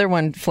 And the other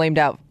one flamed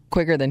out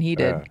quicker than he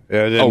did.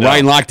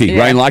 Ryan Lochte. Yeah.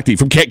 Ryan Lochte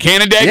from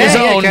Canandaigua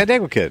Zone.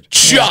 Canandaigua kid.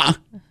 Cha.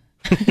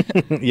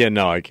 Yeah,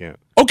 no, I can't.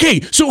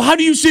 Okay, so how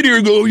do you sit here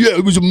and go, yeah,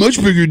 it was a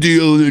much bigger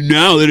deal than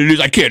now than it is?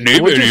 I can't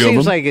name any of them. It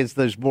seems like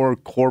there's more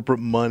corporate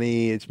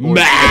money. It's more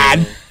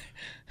mad.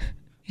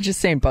 You're just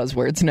saying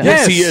buzzwords now.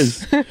 Yes, he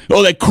is.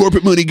 Oh, that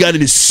corporate money got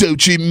into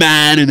Sochi,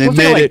 man, and then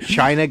like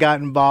China got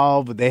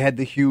involved, but they had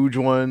the huge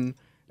one.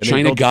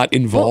 China got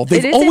involved.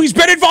 They've always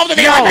been involved in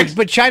the Olympics.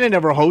 But China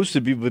never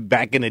hosted people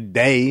back in the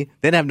day. They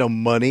didn't have no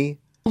money.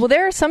 Well,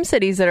 there are some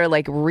cities that are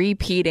like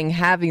repeating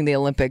having the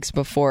Olympics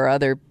before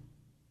others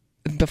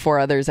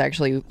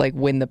actually like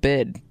win the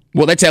bid.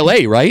 Well, that's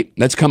LA, right?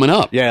 That's coming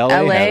up. Yeah,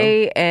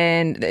 LA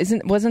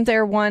and wasn't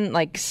there one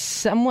like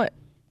somewhat?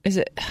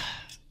 Is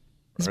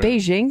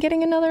Beijing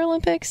getting another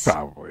Olympics?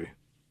 Probably.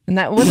 And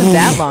that wasn't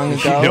that long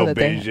ago.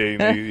 Beijing,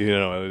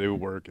 they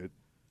work it.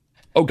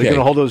 Okay. They're going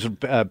to hold those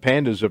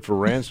pandas up for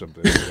ransom.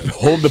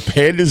 Hold the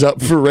pandas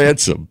up for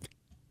ransom.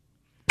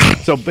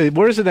 So,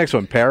 where's the next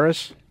one?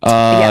 Paris?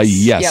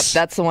 Yes. Yep,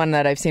 that's the one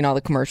that I've seen all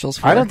the commercials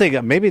for. I don't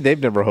think, maybe they've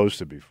never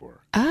hosted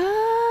before.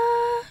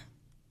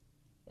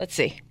 Let's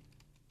see.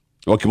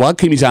 Okay, while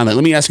Kimmy's on that,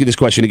 let me ask you this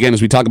question again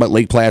as we talk about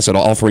Lake Placid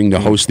offering to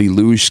host the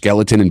luge,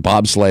 skeleton, and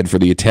bobsled for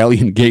the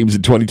Italian Games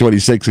in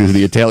 2026 because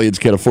the Italians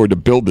can't afford to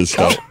build this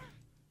stuff.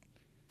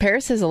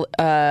 Paris has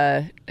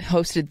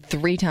hosted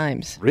 3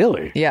 times.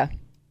 Really? Yeah.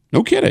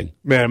 No kidding.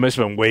 Man, it must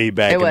have been way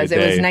back in the day. It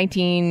was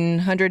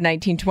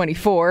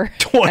 1924.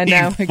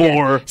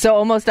 24. So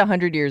almost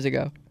 100 years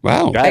ago.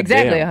 Wow. God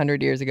exactly damn.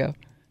 100 years ago.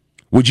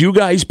 Would you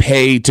guys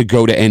pay to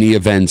go to any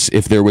events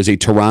if there was a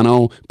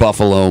Toronto,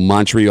 Buffalo,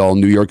 Montreal,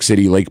 New York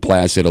City, Lake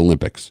Placid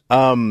Olympics?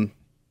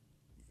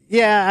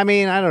 Yeah, I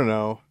mean, I don't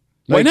know.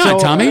 Why not,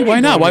 Tommy?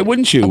 Why not? Why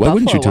wouldn't you? Why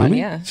wouldn't you, Tommy?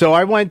 Yeah. So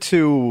I went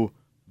to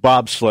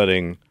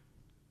bobsledding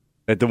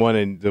at the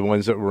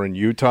ones that were in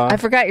Utah. I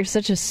forgot you're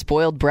such a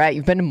spoiled brat.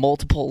 You've been to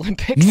multiple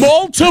Olympics.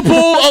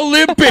 Multiple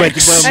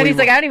Olympics! And he's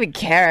like, I don't even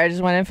care. I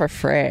just went in for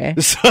free.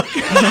 So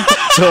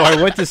I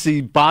went to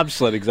see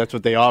bobsledding because that's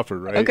what they offered,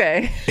 right?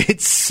 Okay.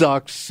 It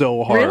sucks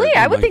so hard. Really?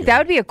 I would think that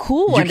would be a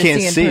cool one to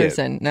see in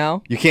person. It.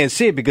 No? You can't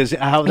see it because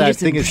how that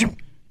thing is.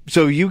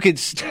 So you could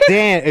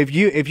stand, if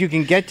you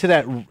can get to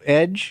that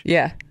edge.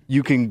 Yeah.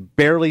 You can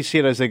barely see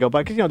it as they go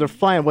by because they're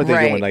flying. What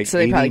they're doing, like so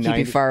they 80, probably 90.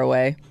 keep you far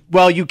away.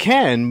 Well, you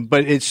can,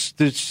 but it's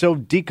so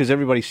deep because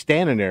everybody's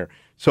standing there.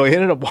 So I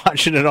ended up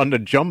watching it on the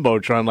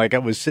jumbotron like I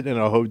was sitting in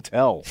a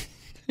hotel,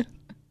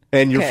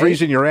 and you're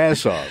freezing your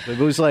ass off. It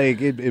was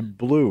like it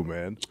blew,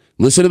 man.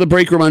 Listen to the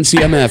break room on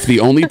CMF, the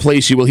only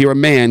place you will hear a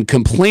man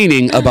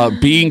complaining about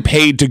being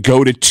paid to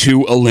go to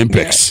 2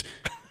 Olympics.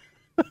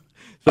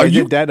 So I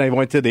did that, and I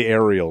went to the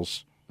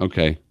aerials.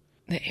 Okay.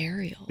 The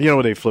aerials. You know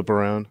where they flip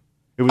around.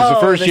 It was the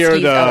first year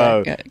of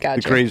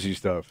the crazy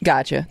stuff.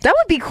 Gotcha. That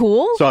would be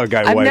cool. Saw a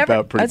guy wipe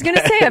out pretty I was going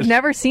to say, I've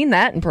never seen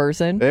that in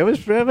person. It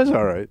was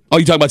all right. Oh,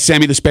 you talking about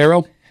Sammy the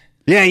Sparrow?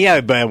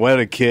 Yeah, man. What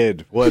a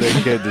kid.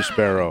 The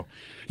Sparrow.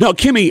 No,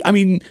 Kimmy, I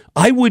mean,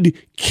 I would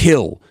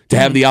kill to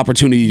have the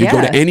opportunity to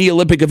go to any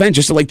Olympic event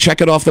just to,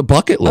 check it off the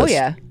bucket list. Oh,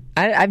 yeah.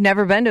 I've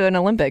never been to an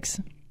Olympics.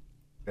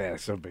 Yeah,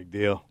 it's no big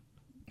deal.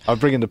 I'll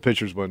bring in the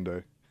pictures one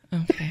day.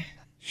 Okay.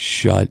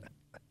 Shut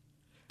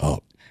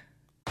up.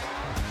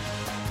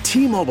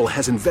 T-Mobile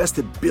has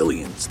invested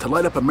billions to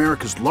light up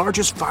America's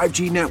largest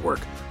 5G network,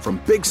 from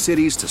big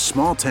cities to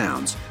small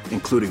towns,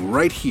 including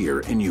right here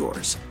in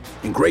yours.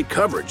 And great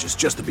coverage is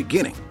just the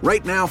beginning.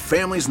 Right now,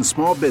 families and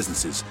small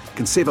businesses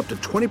can save up to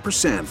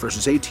 20%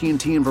 versus AT&T and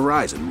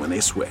Verizon when they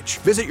switch.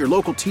 Visit your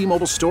local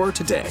T-Mobile store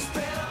today.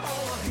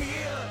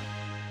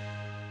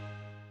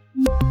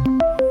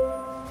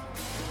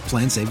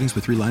 Plan savings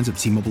with 3 lines of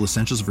T-Mobile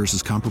Essentials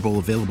versus comparable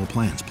available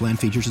plans. Plan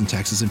features and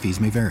taxes and fees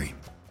may vary.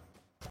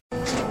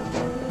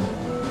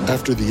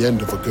 After the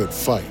end of a good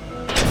fight,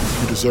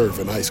 you deserve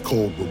an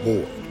ice-cold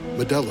reward.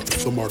 Modelo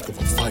is the mark of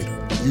a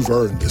fighter. You've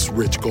earned this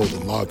rich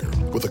golden lager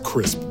with a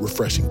crisp,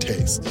 refreshing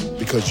taste.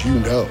 Because you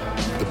know,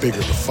 the bigger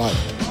the fight,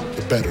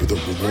 the better the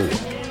reward.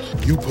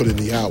 You put in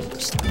the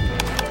hours,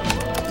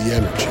 the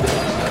energy,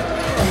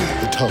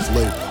 the tough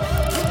labor.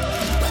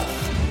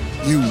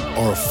 You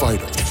are a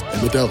fighter,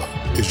 and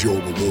Modelo is your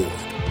reward.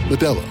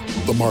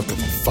 Modelo, the mark of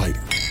a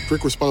fighter.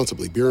 Drink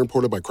responsibly. Beer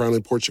imported by Crown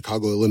Imports,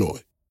 Chicago,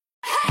 Illinois.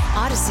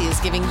 Odyssey is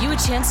giving you a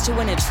chance to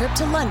win a trip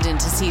to London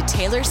to see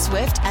Taylor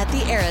Swift at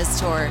the Eras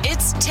Tour.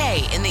 It's Tay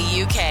in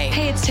the UK.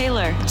 Hey, it's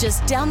Taylor.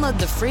 Just download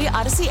the free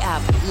Odyssey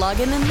app, log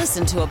in and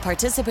listen to a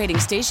participating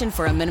station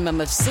for a minimum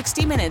of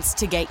 60 minutes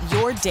to get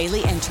your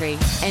daily entry.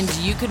 And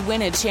you could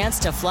win a chance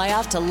to fly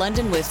off to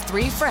London with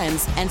 3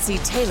 friends and see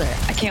Taylor.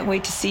 I can't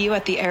wait to see you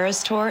at the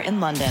Eras Tour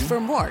in London. For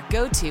more,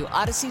 go to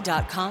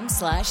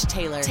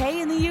odyssey.com/Taylor.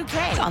 Tay in the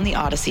UK. It's on the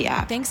Odyssey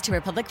app. Thanks to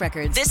Republic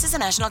Records. This is a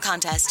national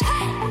contest.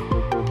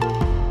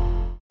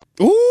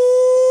 Ooh,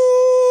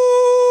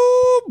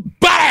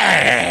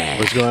 bang!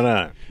 What's going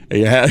on?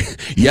 Yeah,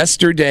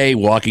 yesterday,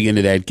 walking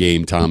into that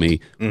game,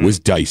 Tommy, was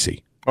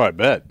dicey. Oh, I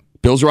bet.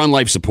 Bills are on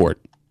life support.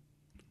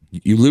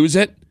 You lose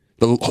it,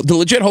 the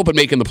legit hope of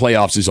making the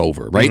playoffs is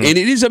over, right? And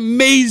it is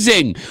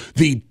amazing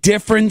the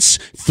difference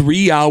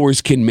 3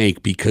 hours can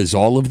make, because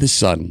all of the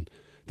sudden,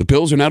 the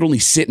Bills are not only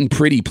sitting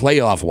pretty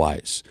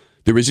playoff-wise,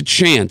 there is a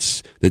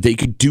chance that they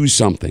could do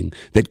something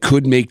that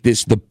could make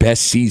this the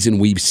best season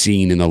we've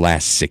seen in the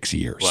last 6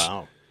 years.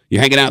 Wow.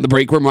 You're hanging out in the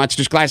break room,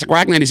 Rochester's Classic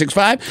Rock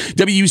 96.5,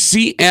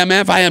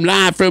 WCMF. I am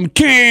live from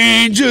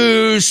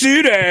Kansas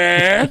City.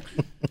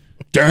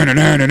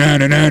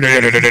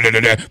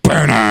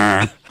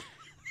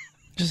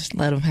 Just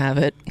let them have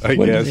it. I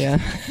guess. Yeah.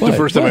 The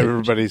first time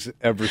everybody's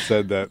ever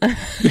said that.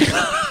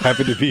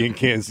 Happened to be in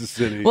Kansas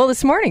City. Well,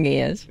 this morning he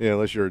is. Yeah,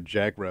 unless you're a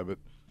jackrabbit.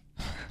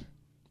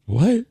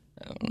 What?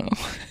 I don't know.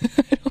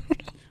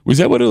 Was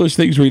that one of those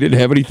things where you didn't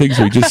have anything,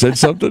 so you just said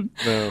something?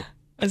 No.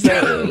 I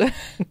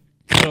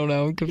don't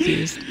know. I'm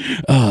confused.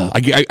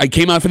 I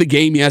came out for the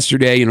game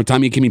yesterday.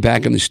 Tommy came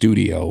back in the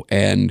studio,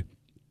 and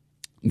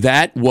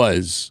that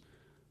was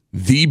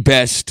the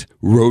best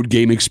road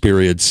game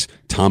experience,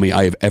 Tommy,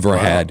 I have ever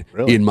had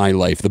in my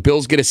life. The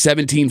Bills get a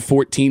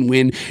 17-14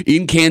 win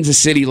in Kansas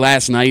City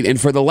last night,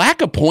 and for the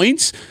lack of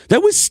points,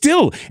 that was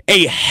still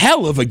a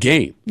hell of a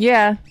game.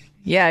 Yeah.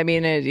 Yeah, I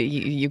mean,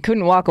 you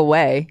couldn't walk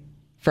away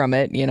from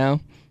it,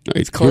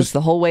 It's close the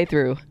whole way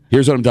through.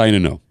 Here's what I'm dying to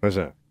know. What's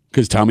that?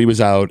 Because Tommy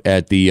was out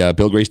at the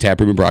Bill Gray's Tap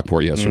Room in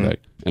Brockport yesterday,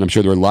 and I'm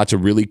sure there were lots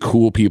of really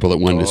cool people that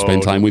wanted to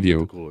spend time with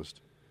you. The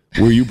coolest.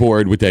 Were you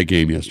bored with that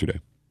game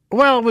yesterday?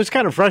 Well, it was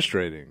kind of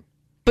frustrating.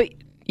 But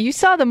you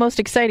saw the most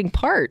exciting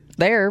part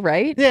there,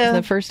 right? Yeah.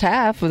 The first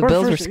half when the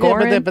Bills were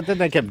scoring. Yeah, but then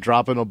they kept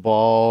dropping a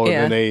ball,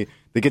 and then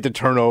they get the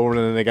turnover, and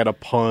then they got a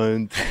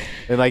punt,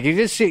 and you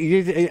just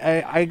see.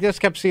 I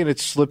just kept seeing it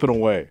slipping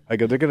away. I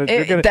go, they're gonna.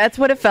 That's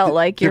what it felt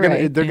like. You're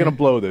right. They're gonna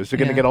blow this. They're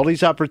gonna get all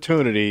these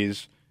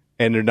opportunities,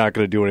 and they're not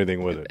gonna do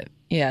anything with it.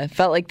 Yeah, it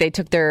felt like they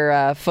took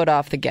their foot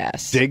off the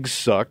gas. Diggs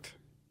sucked.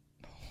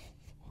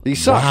 He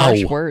sucked.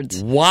 Harsh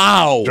words.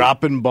 Wow.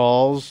 Dropping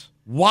balls.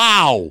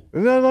 Wow. It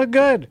didn't look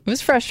good. It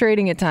was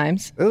frustrating at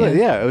times.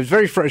 Yeah, it was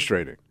very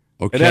frustrating.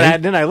 Okay.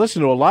 And then I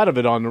listened to a lot of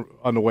it on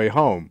the way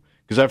home,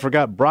 because I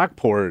forgot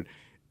Brockport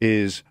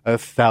is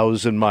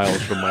 1,000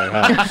 miles from my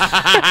house.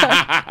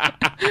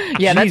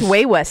 Yeah, that's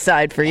way west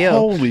side for you.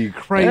 Holy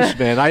Christ,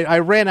 man. I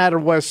ran out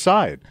of west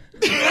side.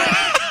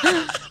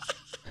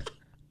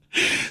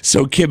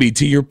 So, Kimmy,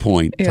 to your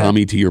point,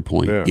 Tommy, to your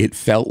point, it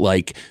felt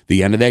like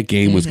the end of that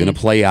game was going to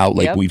play out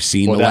like we've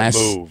seen the last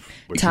move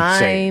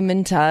time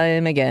and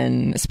time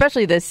again,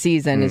 especially this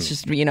season. It's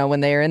just,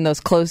 when they're in those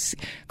close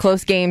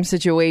game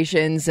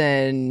situations,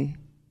 and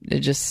they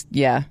just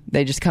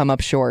come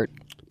up short.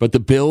 But the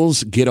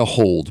Bills get a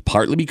hold,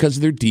 partly because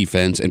of their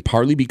defense and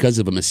partly because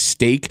of a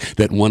mistake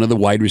that one of the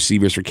wide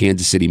receivers for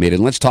Kansas City made.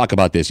 And let's talk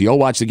about this. You all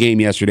watched the game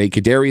yesterday.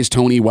 Kadarius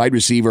Toney, wide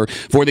receiver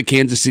for the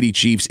Kansas City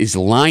Chiefs, is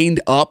lined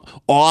up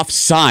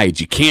offsides.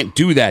 You can't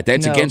do that.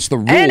 That's against the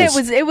rules. And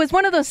it was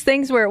one of those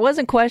things where it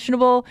wasn't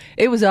questionable.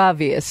 It was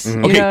obvious. You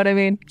know what I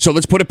mean? So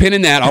let's put a pin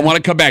in that. I want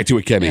to come back to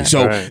it, Kimmy. Yeah.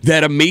 So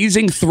that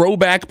amazing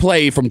throwback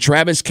play from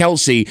Travis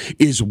Kelce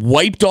is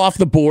wiped off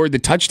the board. The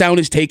touchdown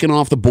is taken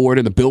off the board,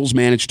 and the Bills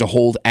managed to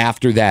hold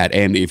after that.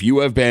 And if you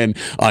have been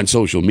on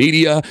social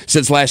media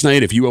since last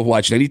night, if you have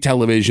watched any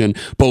television,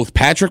 both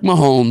Patrick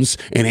Mahomes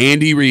and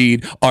Andy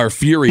Reid are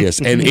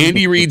furious. And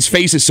Andy Reid's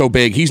face is so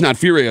big, he's not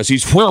furious,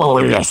 he's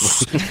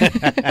furious.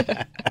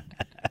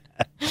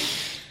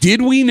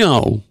 Did we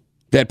know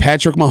that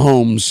Patrick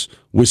Mahomes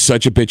was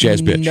such a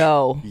bitch-ass bitch?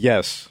 No.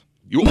 Yes.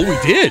 We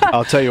did.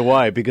 I'll tell you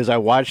why. Because I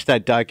watched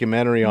that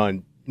documentary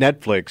on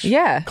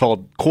Netflix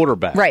called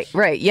Quarterback.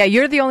 Right. Yeah,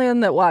 you're the only one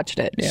that watched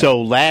it. Yeah.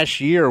 So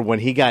last year when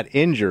he got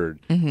injured,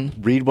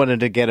 Reid wanted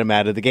to get him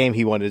out of the game.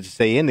 He wanted to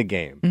stay in the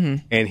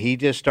game. And he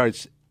just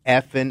starts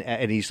effing,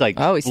 and he's like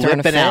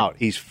flipping out.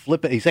 He's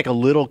flipping. He's like a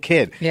little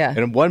kid. Yeah. And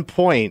at one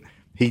point,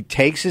 he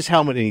takes his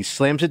helmet and he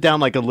slams it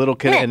down like a little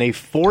kid, and they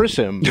force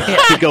him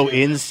to go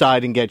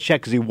inside and get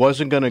checked because he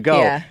wasn't going to go.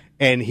 Yeah.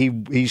 And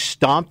he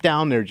stomped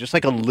down there just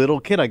like a little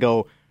kid. I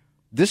go,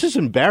 this is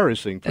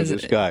embarrassing for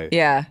this guy.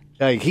 Yeah.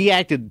 He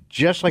acted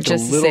just like a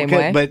little kid,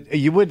 way. but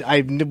I would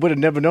have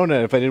never known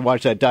that if I didn't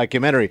watch that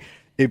documentary.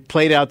 It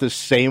played out the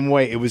same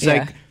way. It was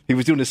like he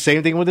was doing the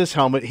same thing with his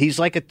helmet. He's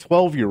like a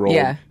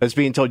 12-year-old that's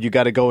being told, you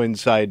got to go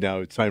inside now.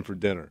 It's time for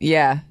dinner.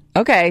 Yeah.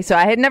 Okay, so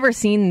I had never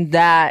seen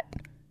that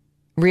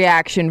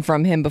reaction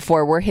from him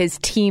before, where his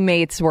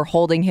teammates were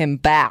holding him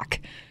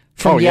back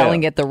from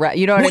yelling at the ref.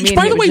 You know what I mean?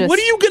 By the way, what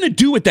are you going to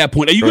do at that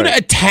point? Are you going to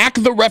attack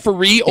the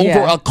referee over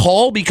a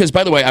call? Because,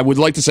 by the way, I would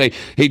like to say,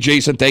 hey,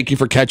 Jason, thank you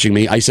for catching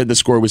me. I said the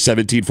score was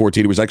 17-14.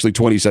 It was actually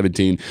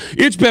 2017.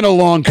 It's been a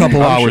long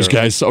couple hours,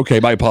 guys.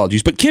 Okay, my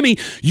apologies. But, Kimmy,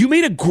 you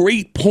made a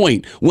great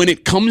point when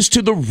it comes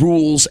to the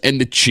rules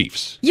and the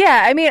Chiefs.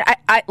 Yeah, I mean,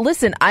 I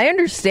listen, I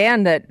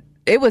understand that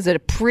it was a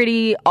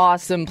pretty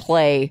awesome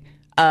play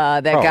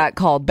that got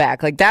called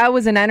back. Like, that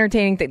was an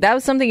entertaining thing. That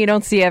was something you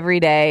don't see every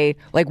day.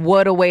 Like,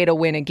 what a way to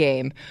win a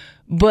game.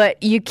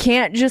 But you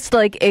can't just,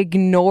 like,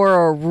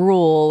 ignore a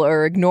rule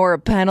or ignore a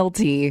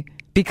penalty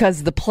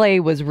because the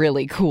play was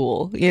really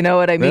cool. You know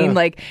what I mean?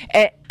 Like,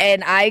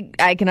 and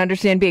I can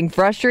understand being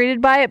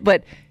frustrated by it,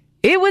 but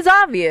it was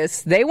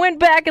obvious. They went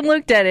back and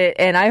looked at it,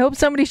 and I hope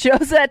somebody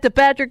shows that to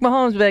Patrick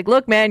Mahomes. Be like,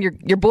 look, man,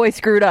 your boy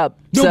screwed up.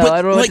 No, so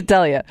I don't know what to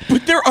tell you.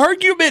 But their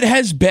argument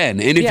has been,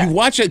 and if you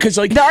watch it, because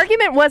like the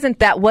argument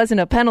wasn't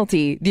a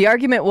penalty. The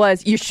argument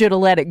was you should have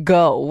let it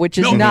go, which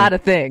is not a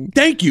thing.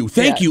 Thank you.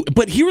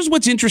 But here's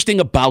what's interesting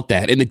about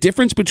that, and the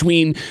difference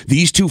between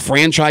these two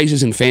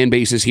franchises and fan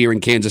bases here in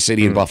Kansas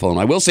City and Buffalo.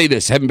 And I will say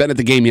this: haven't been at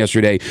the game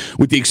yesterday,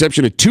 with the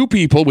exception of two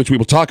people, which we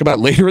will talk about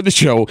later in the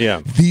show.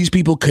 Yeah. These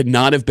people could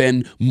not have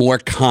been more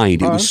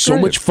kind. It was so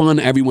much fun.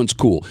 Everyone's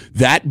cool.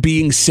 That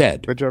being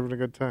said, but you're having a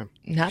good time.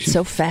 Not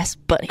so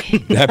fast, buddy.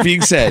 That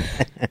being said,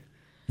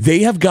 they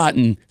have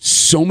gotten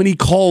so many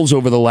calls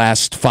over the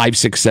last 5,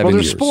 6, 7 years.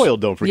 Well, they're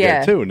spoiled, don't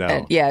forget, too,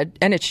 now.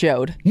 And it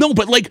showed. No,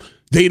 but like,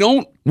 they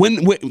don't,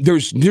 when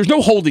there's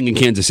no holding in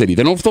Kansas City.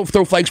 They don't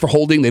throw flags for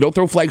holding. They don't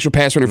throw flags for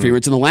pass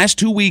interference. In the last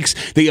 2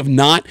 weeks, they have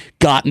not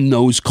gotten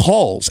those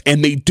calls,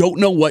 and they don't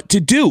know what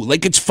to do.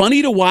 Like, it's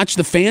funny to watch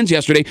the fans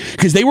yesterday,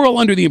 because they were all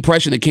under the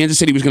impression that Kansas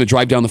City was going to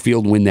drive down the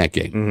field and win that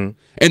game.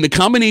 And the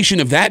combination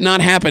of that not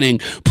happening,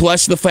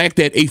 plus the fact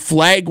that a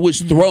flag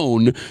was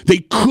thrown, they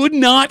could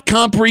not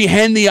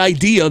comprehend the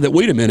idea that,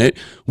 wait a minute,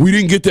 we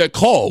didn't get that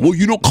call. Well,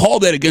 you don't call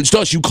that against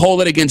us. You call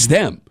that against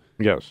them.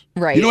 Yes.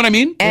 Right. You know what I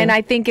mean? And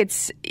I think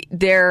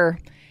they're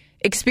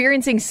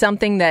experiencing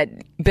something that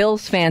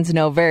Bills fans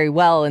know very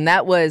well, and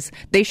that was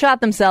they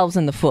shot themselves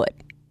in the foot.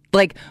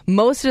 Like,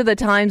 most of the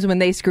times when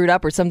they screwed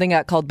up or something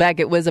got called back,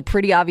 it was a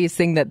pretty obvious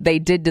thing that they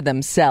did to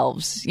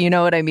themselves. You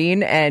know what I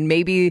mean? And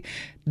maybe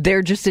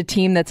they're just a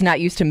team that's not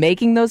used to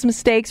making those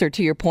mistakes, or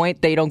to your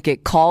point, they don't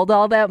get called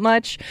all that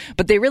much.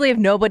 But they really have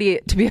nobody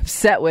to be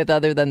upset with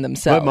other than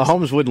themselves. But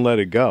Mahomes wouldn't let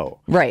it go.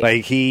 Right.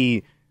 Like,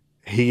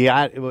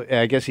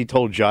 I guess he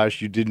told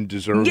Josh you didn't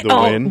deserve the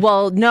win.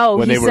 Well, no.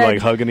 When they were like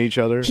hugging each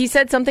other. He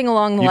said something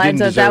along the lines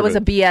of that was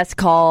a BS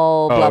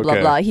call, blah, blah,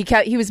 blah.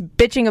 He was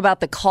bitching about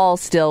the call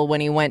still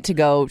when he went to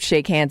go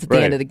shake hands at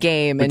the end of the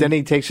game. But then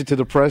he takes it to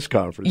the press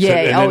conference.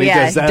 Yeah, and he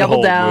does that double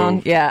whole down.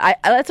 move. Yeah,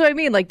 that's what I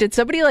mean. Like, did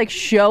somebody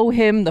show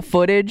him the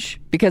footage?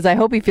 Because I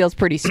hope he feels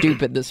pretty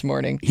stupid this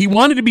morning. He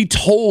wanted to be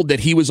told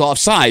that he was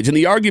offsides, and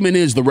the argument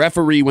is the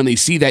referee, when they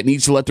see that,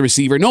 needs to let the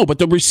receiver know. But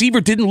the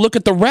receiver didn't look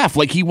at the ref.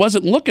 Like, he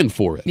wasn't looking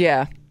for it.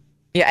 Yeah.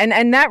 Yeah,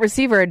 and that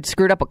receiver had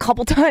screwed up a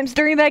couple times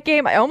during that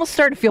game. I almost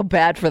started to feel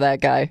bad for that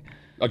guy.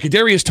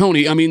 Kadarius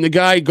Toney, I mean, the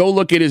guy, go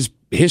look at his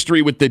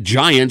history with the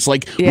Giants.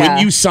 Like, when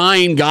you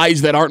sign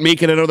guys that aren't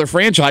making it at other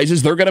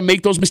franchises, they're going to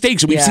make those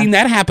mistakes. We've seen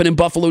that happen in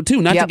Buffalo,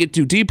 too. Not to get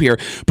too deep here,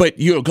 but,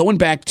 going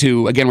back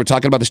to, again, we're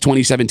talking about this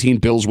 2017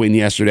 Bills win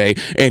yesterday,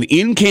 and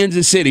in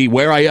Kansas City,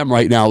 where I am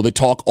right now, the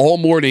talk all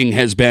morning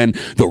has been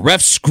the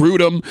refs screwed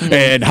them,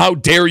 and how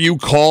dare you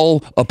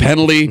call a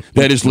penalty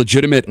that is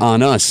legitimate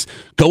on us.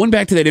 Going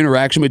back to that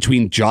interaction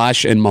between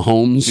Josh and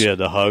Mahomes. Yeah,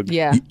 the hug.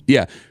 Yeah.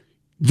 Yeah.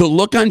 The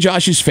look on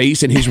Josh's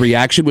face and his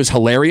reaction was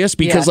hilarious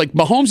because,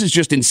 Mahomes is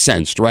just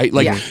incensed, right?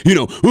 Like,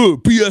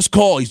 BS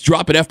call. He's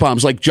dropping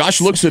F-bombs. Like, Josh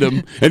looks at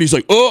him, and he's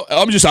like, oh,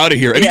 I'm just out of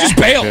here. And he just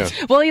bails.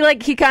 Yeah. Well,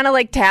 he kind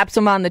of, taps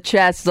him on the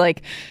chest,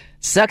 like,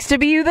 sucks to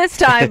be you this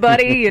time,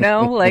 buddy,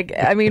 Like,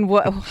 I mean,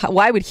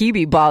 why would he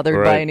be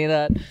bothered by any of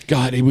that?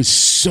 God, it was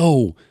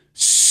so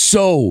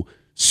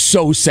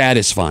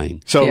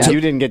satisfying. So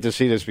you didn't get to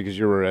see this because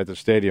you were at the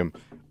stadium.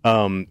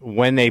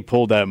 When they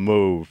pulled that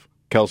move,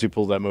 Kelsey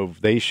pulled that move,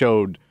 they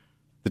showed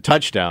the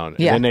touchdown,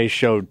 and then they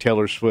showed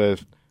Taylor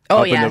Swift.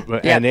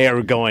 And they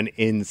are going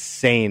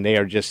insane. They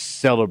are just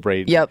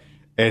celebrating. Yep.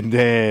 And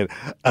then,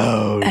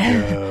 oh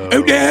no.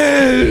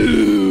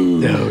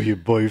 No, your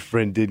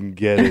boyfriend didn't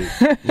get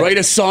it. Write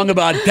a song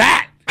about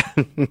that.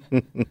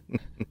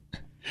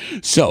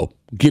 So,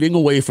 getting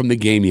away from the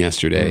game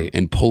yesterday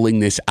and pulling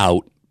this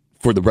out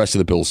for the rest of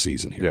the Bills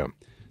season here. Yeah.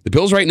 The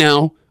Bills right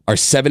now are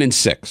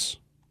 7-6.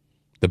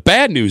 The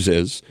bad news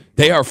is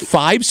they are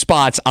 5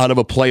 spots out of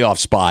a playoff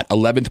spot,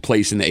 11th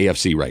place in the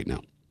AFC right now.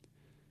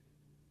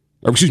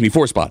 Or, excuse me,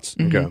 4 spots.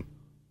 Okay.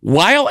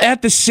 While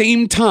at the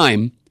same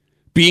time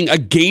being a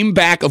game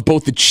back of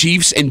both the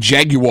Chiefs and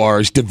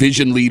Jaguars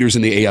division leaders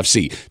in the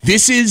AFC.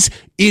 This is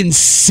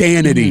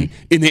insanity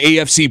in the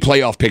AFC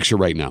playoff picture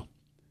right now.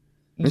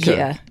 Okay.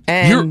 Yeah.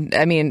 And,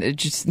 I mean,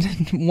 just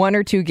 1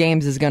 or 2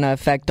 games is going to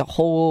affect a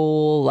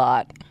whole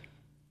lot.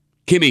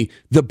 Kimmy,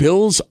 the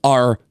Bills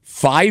are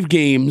 5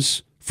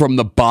 games from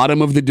the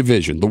bottom of the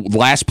division, the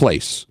last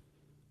place.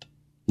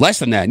 Less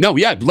than that. No,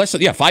 yeah,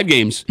 5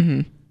 games.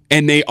 Mm-hmm.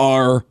 And they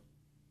are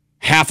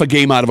half a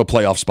game out of a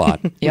playoff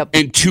spot. Yep.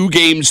 And 3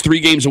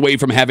 games away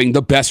from having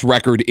the best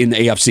record in the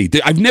AFC.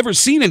 I've never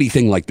seen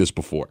anything like this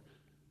before.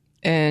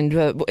 And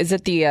is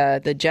it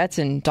the Jets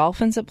and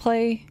Dolphins that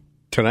play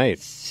tonight?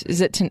 Is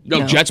it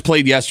no, Jets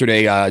played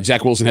yesterday.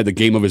 Zach Wilson had the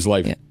game of his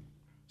life. Yeah.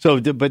 So,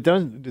 but the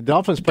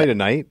Dolphins play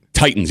tonight?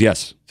 Titans,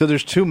 yes. So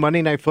there's 2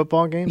 Monday Night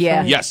Football games? Yeah.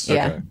 Tonight? Yes.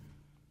 Yeah. Okay.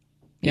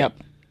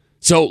 Yep.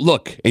 So,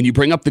 look, and you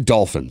bring up the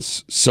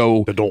Dolphins.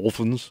 So The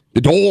Dolphins?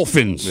 The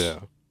Dolphins. Yeah.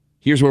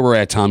 Here's where we're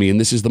at, Tommy, and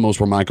this is the most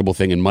remarkable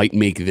thing and might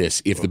make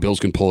this, if the Bills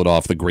can pull it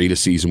off, the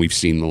greatest season we've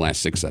seen in the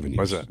last 6-7 years.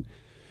 What's that?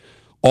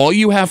 All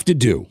you have to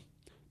do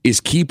is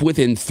keep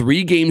within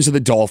 3 games of the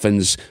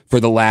Dolphins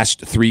for the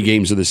last 3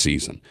 games of the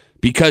season.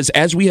 Because,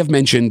 as we have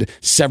mentioned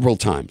several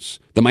times,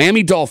 the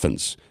Miami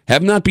Dolphins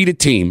have not beat a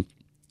team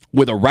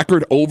with a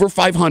record over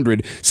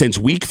 500 since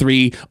week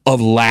 3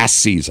 of last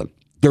season.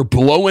 They're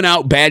blowing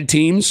out bad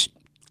teams.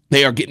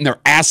 They are getting their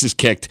asses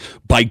kicked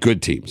by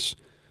good teams.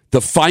 The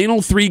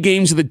final 3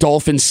 games of the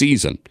Dolphins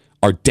season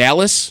are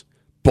Dallas,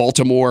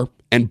 Baltimore,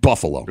 and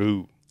Buffalo.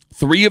 Ooh.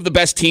 3 of the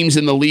best teams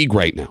in the league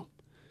right now.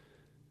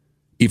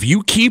 If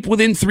you keep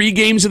within 3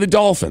 games of the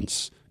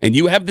Dolphins and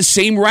you have the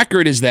same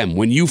record as them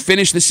when you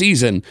finish the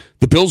season,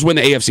 the Bills win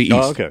the AFC East.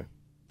 Oh, okay.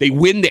 They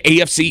win the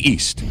AFC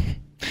East.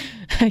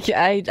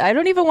 I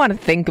don't even want to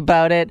think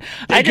about it.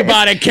 Think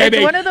about it, Kimmy.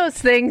 It's one of those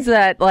things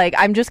that, like,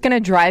 I'm just going to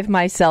drive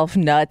myself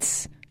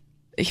nuts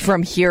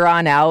from here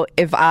on out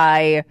if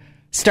I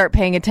start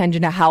paying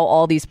attention to how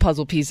all these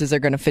puzzle pieces are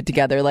going to fit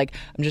together. Like,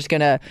 I'm just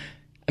going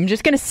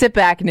to sit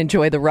back and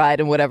enjoy the ride,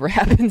 and whatever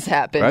happens.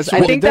 I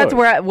think that's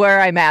where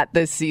I'm at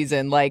this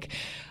season. Like,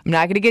 I'm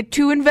not going to get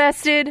too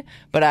invested,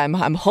 but I'm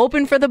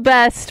hoping for the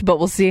best. But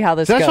we'll see how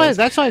this goes.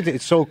 That's why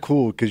it's so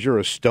cool, because you're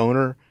a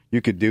stoner.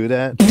 You could do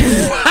that.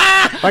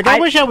 Like, I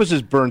wish I was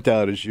as burnt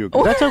out as you.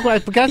 That's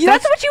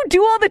what you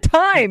do all the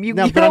time. You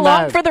get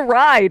along for the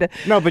ride.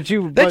 No, but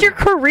that's your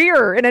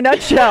career in a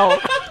nutshell.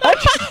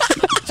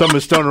 So I'm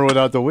a stoner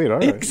without the weed. All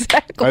right.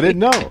 Exactly. I didn't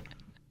know.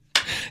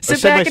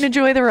 Sit back and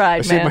enjoy the ride,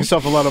 I saved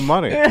myself a lot of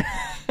money.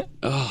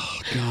 Oh,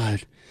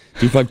 God.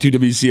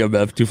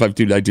 252-WCMF,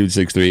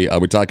 252-9263.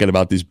 We're talking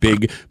about this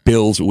big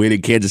Bills win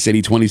in Kansas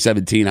City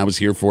 2017. I was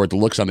here for it. The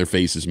looks on their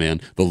faces,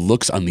 man. The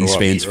looks on these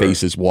fans'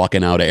 faces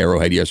walking out of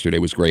Arrowhead yesterday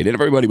was great. And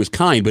everybody was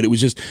kind, but it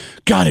was just,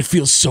 God, it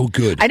feels so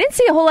good. I didn't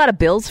see a whole lot of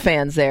Bills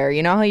fans there.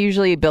 You know how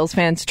usually Bills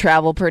fans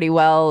travel pretty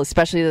well,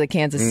 especially to the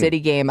Kansas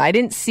City game. I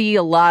didn't see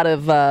a lot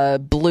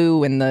of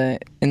blue in the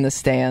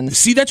stands.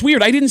 See, that's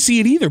weird. I didn't see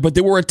it either, but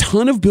there were a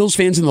ton of Bills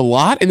fans in the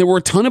lot, and there were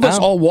a ton of us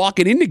all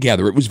walking in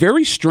together. It was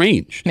very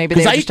strange. Maybe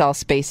they were just all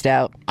spaced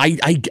out. I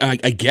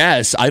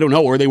guess. I don't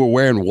know. Or they were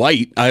wearing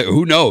white.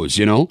 Who knows,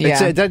 you know?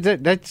 Yeah.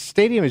 That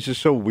stadium is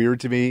just so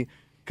weird to me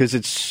because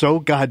it's so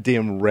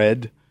goddamn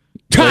red.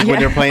 Like when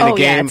they're playing the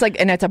game.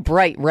 Yeah, it's a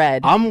bright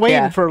red. I'm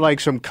waiting for like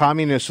some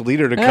communist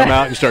leader to come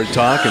out and start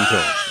talking to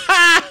them.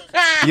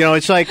 You know,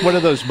 it's like one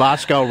of those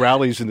Moscow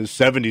rallies in the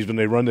 70s when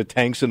they run the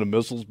tanks and the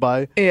missiles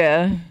by.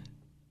 Yeah.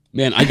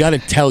 Man, I got to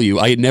tell you,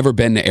 I had never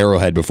been to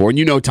Arrowhead before. And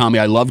you know, Tommy,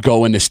 I love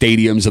going to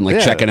stadiums and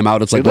checking them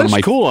out. It's like one of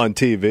my cool on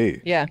TV.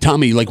 Yeah.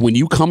 Tommy, like when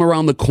you come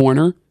around the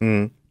corner,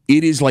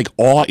 it is like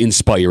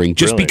awe-inspiring.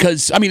 Just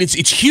because, I mean, it's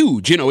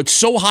huge. You know, it's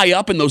so high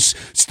up and those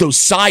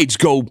sides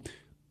go,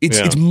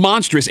 it's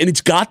monstrous. And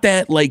it's got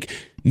that like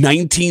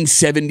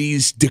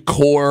 1970s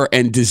decor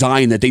and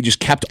design that they just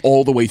kept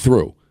all the way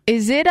through.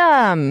 Is it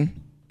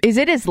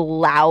as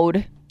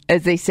loud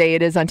as they say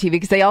it is on TV?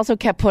 Because they also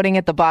kept putting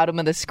at the bottom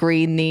of the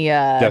screen the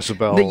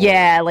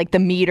decibel. Like the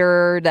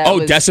meter.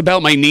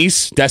 Decibel, my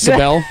niece,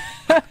 Decibel.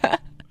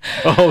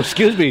 Oh,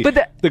 excuse me.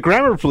 But the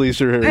grammar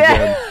police are here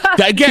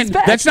again.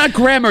 That's not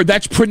grammar.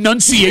 That's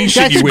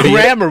pronunciation. That's you idiot.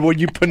 Grammar. When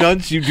you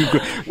pronounce, you do.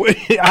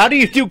 How do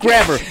you do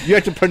grammar? You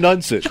have to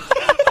pronounce it.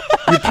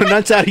 You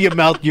pronounce out of your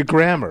mouth your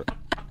grammar,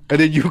 and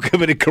then you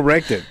come in and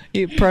correct it.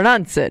 You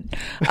pronounce it.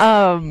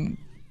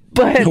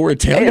 But we're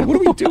Italian. What are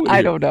we doing?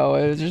 I don't know.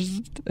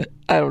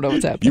 I don't know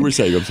what's happening. You were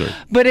saying, I'm sorry.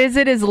 But is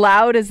it as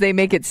loud as they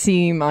make it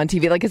seem on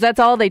TV? Like, because that's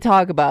all they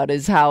talk about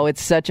is how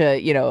it's such a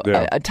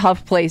a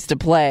tough place to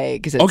play.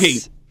 Because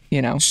it's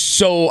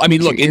So I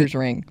mean, look,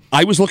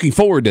 I was looking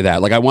forward to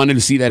that. Like, I wanted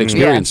to see that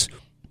experience. Yeah.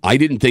 I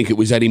didn't think it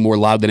was any more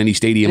loud than any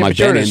stadium I've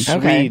been in.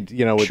 Swede,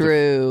 with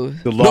True.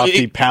 The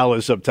lofty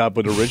palace up top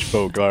where the rich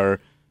folk are,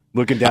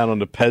 looking down on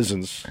the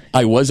peasants.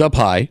 I was up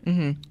high.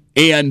 Mm-hmm.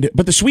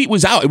 But the suite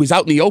was out. It was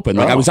out in the open.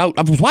 Like I was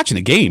watching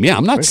a game. Yeah,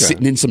 I'm not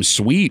sitting in some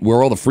suite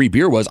where all the free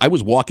beer was. I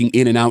was walking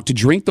in and out to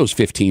drink those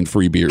 15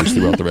 free beers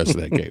throughout the rest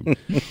of that game.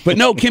 But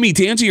no, Kimmy,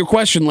 to answer your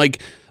question,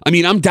 like, I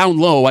mean, I'm down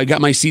low. I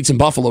got my seats in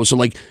Buffalo. So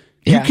like,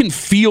 you can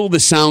feel the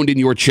sound in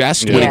your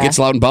chest when it gets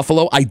loud in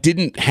Buffalo. I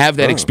didn't have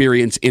that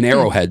experience in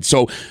Arrowhead.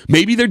 So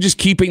maybe they're just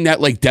keeping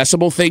that like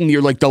decibel thing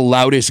near like the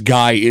loudest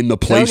guy in the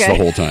place the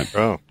whole time.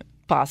 Oh,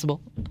 possible.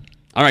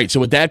 All right, so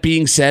with that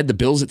being said, the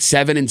Bills at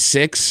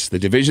 7-6. The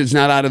division's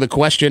not out of the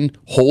question.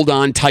 Hold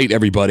on tight,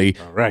 everybody.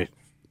 All right.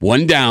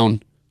 1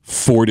 down,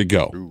 4 to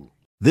go. Ooh.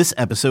 This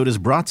episode is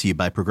brought to you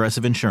by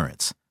Progressive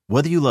Insurance.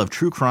 Whether you love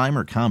true crime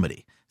or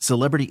comedy,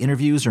 celebrity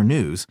interviews or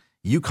news,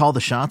 you call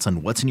the shots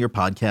on what's in your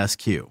podcast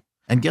queue.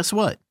 And guess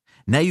what?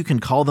 Now you can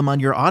call them on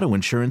your auto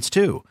insurance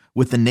too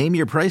with the Name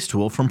Your Price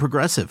tool from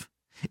Progressive.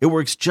 It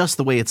works just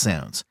the way it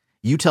sounds.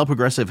 You tell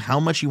Progressive how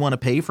much you want to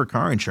pay for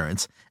car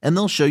insurance, and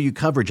they'll show you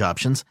coverage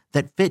options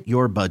that fit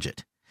your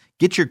budget.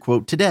 Get your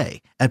quote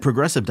today at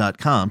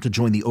Progressive.com to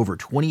join the over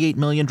 28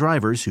 million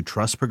drivers who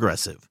trust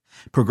Progressive.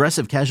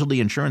 Progressive Casualty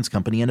Insurance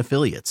Company and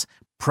Affiliates.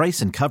 Price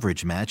and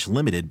coverage match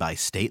limited by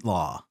state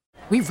law.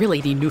 We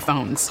really need new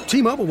phones.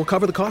 T-Mobile will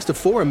cover the cost of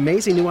 4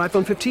 amazing new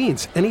iPhone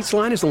 15s, and each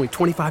line is only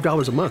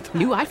 $25 a month.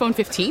 New iPhone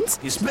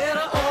 15s? It's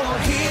better over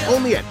here.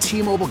 Only at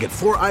T-Mobile, get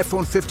 4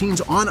 iPhone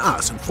 15s on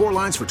us and 4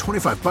 lines for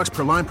 $25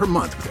 per line per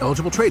month with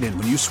eligible trade-in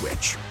when you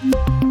switch.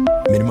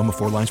 Minimum of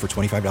 4 lines for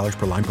 $25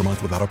 per line per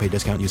month with autopay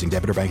discount using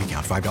debit or bank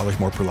account. $5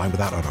 more per line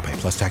without autopay,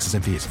 plus taxes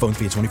and fees. Phone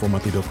fee at 24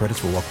 monthly bill credits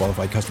for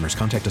well-qualified customers.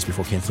 Contact us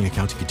before canceling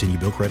account to continue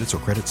bill credits or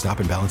credit stop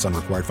and balance on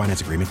required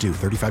finance agreement due.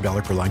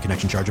 $35 per line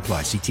connection charge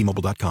applies. See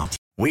T-Mobile.com.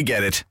 We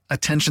get it.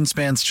 Attention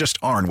spans just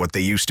aren't what they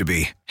used to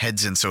be.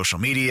 Heads in social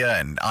media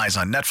and eyes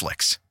on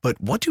Netflix.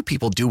 But what do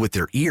people do with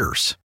their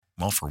ears?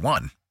 Well, for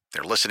one,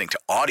 they're listening to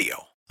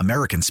audio.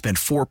 Americans spend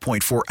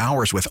 4.4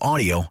 hours with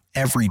audio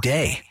every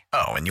day.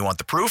 Oh, and you want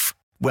the proof?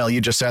 Well,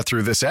 you just sat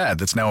through this ad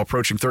that's now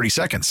approaching 30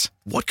 seconds.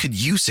 What could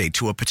you say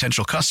to a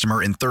potential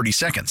customer in 30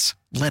 seconds?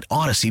 Let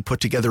Odyssey put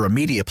together a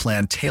media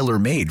plan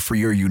tailor-made for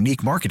your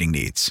unique marketing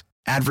needs.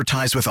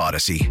 Advertise with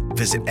Odyssey.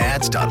 Visit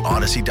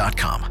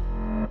ads.odyssey.com.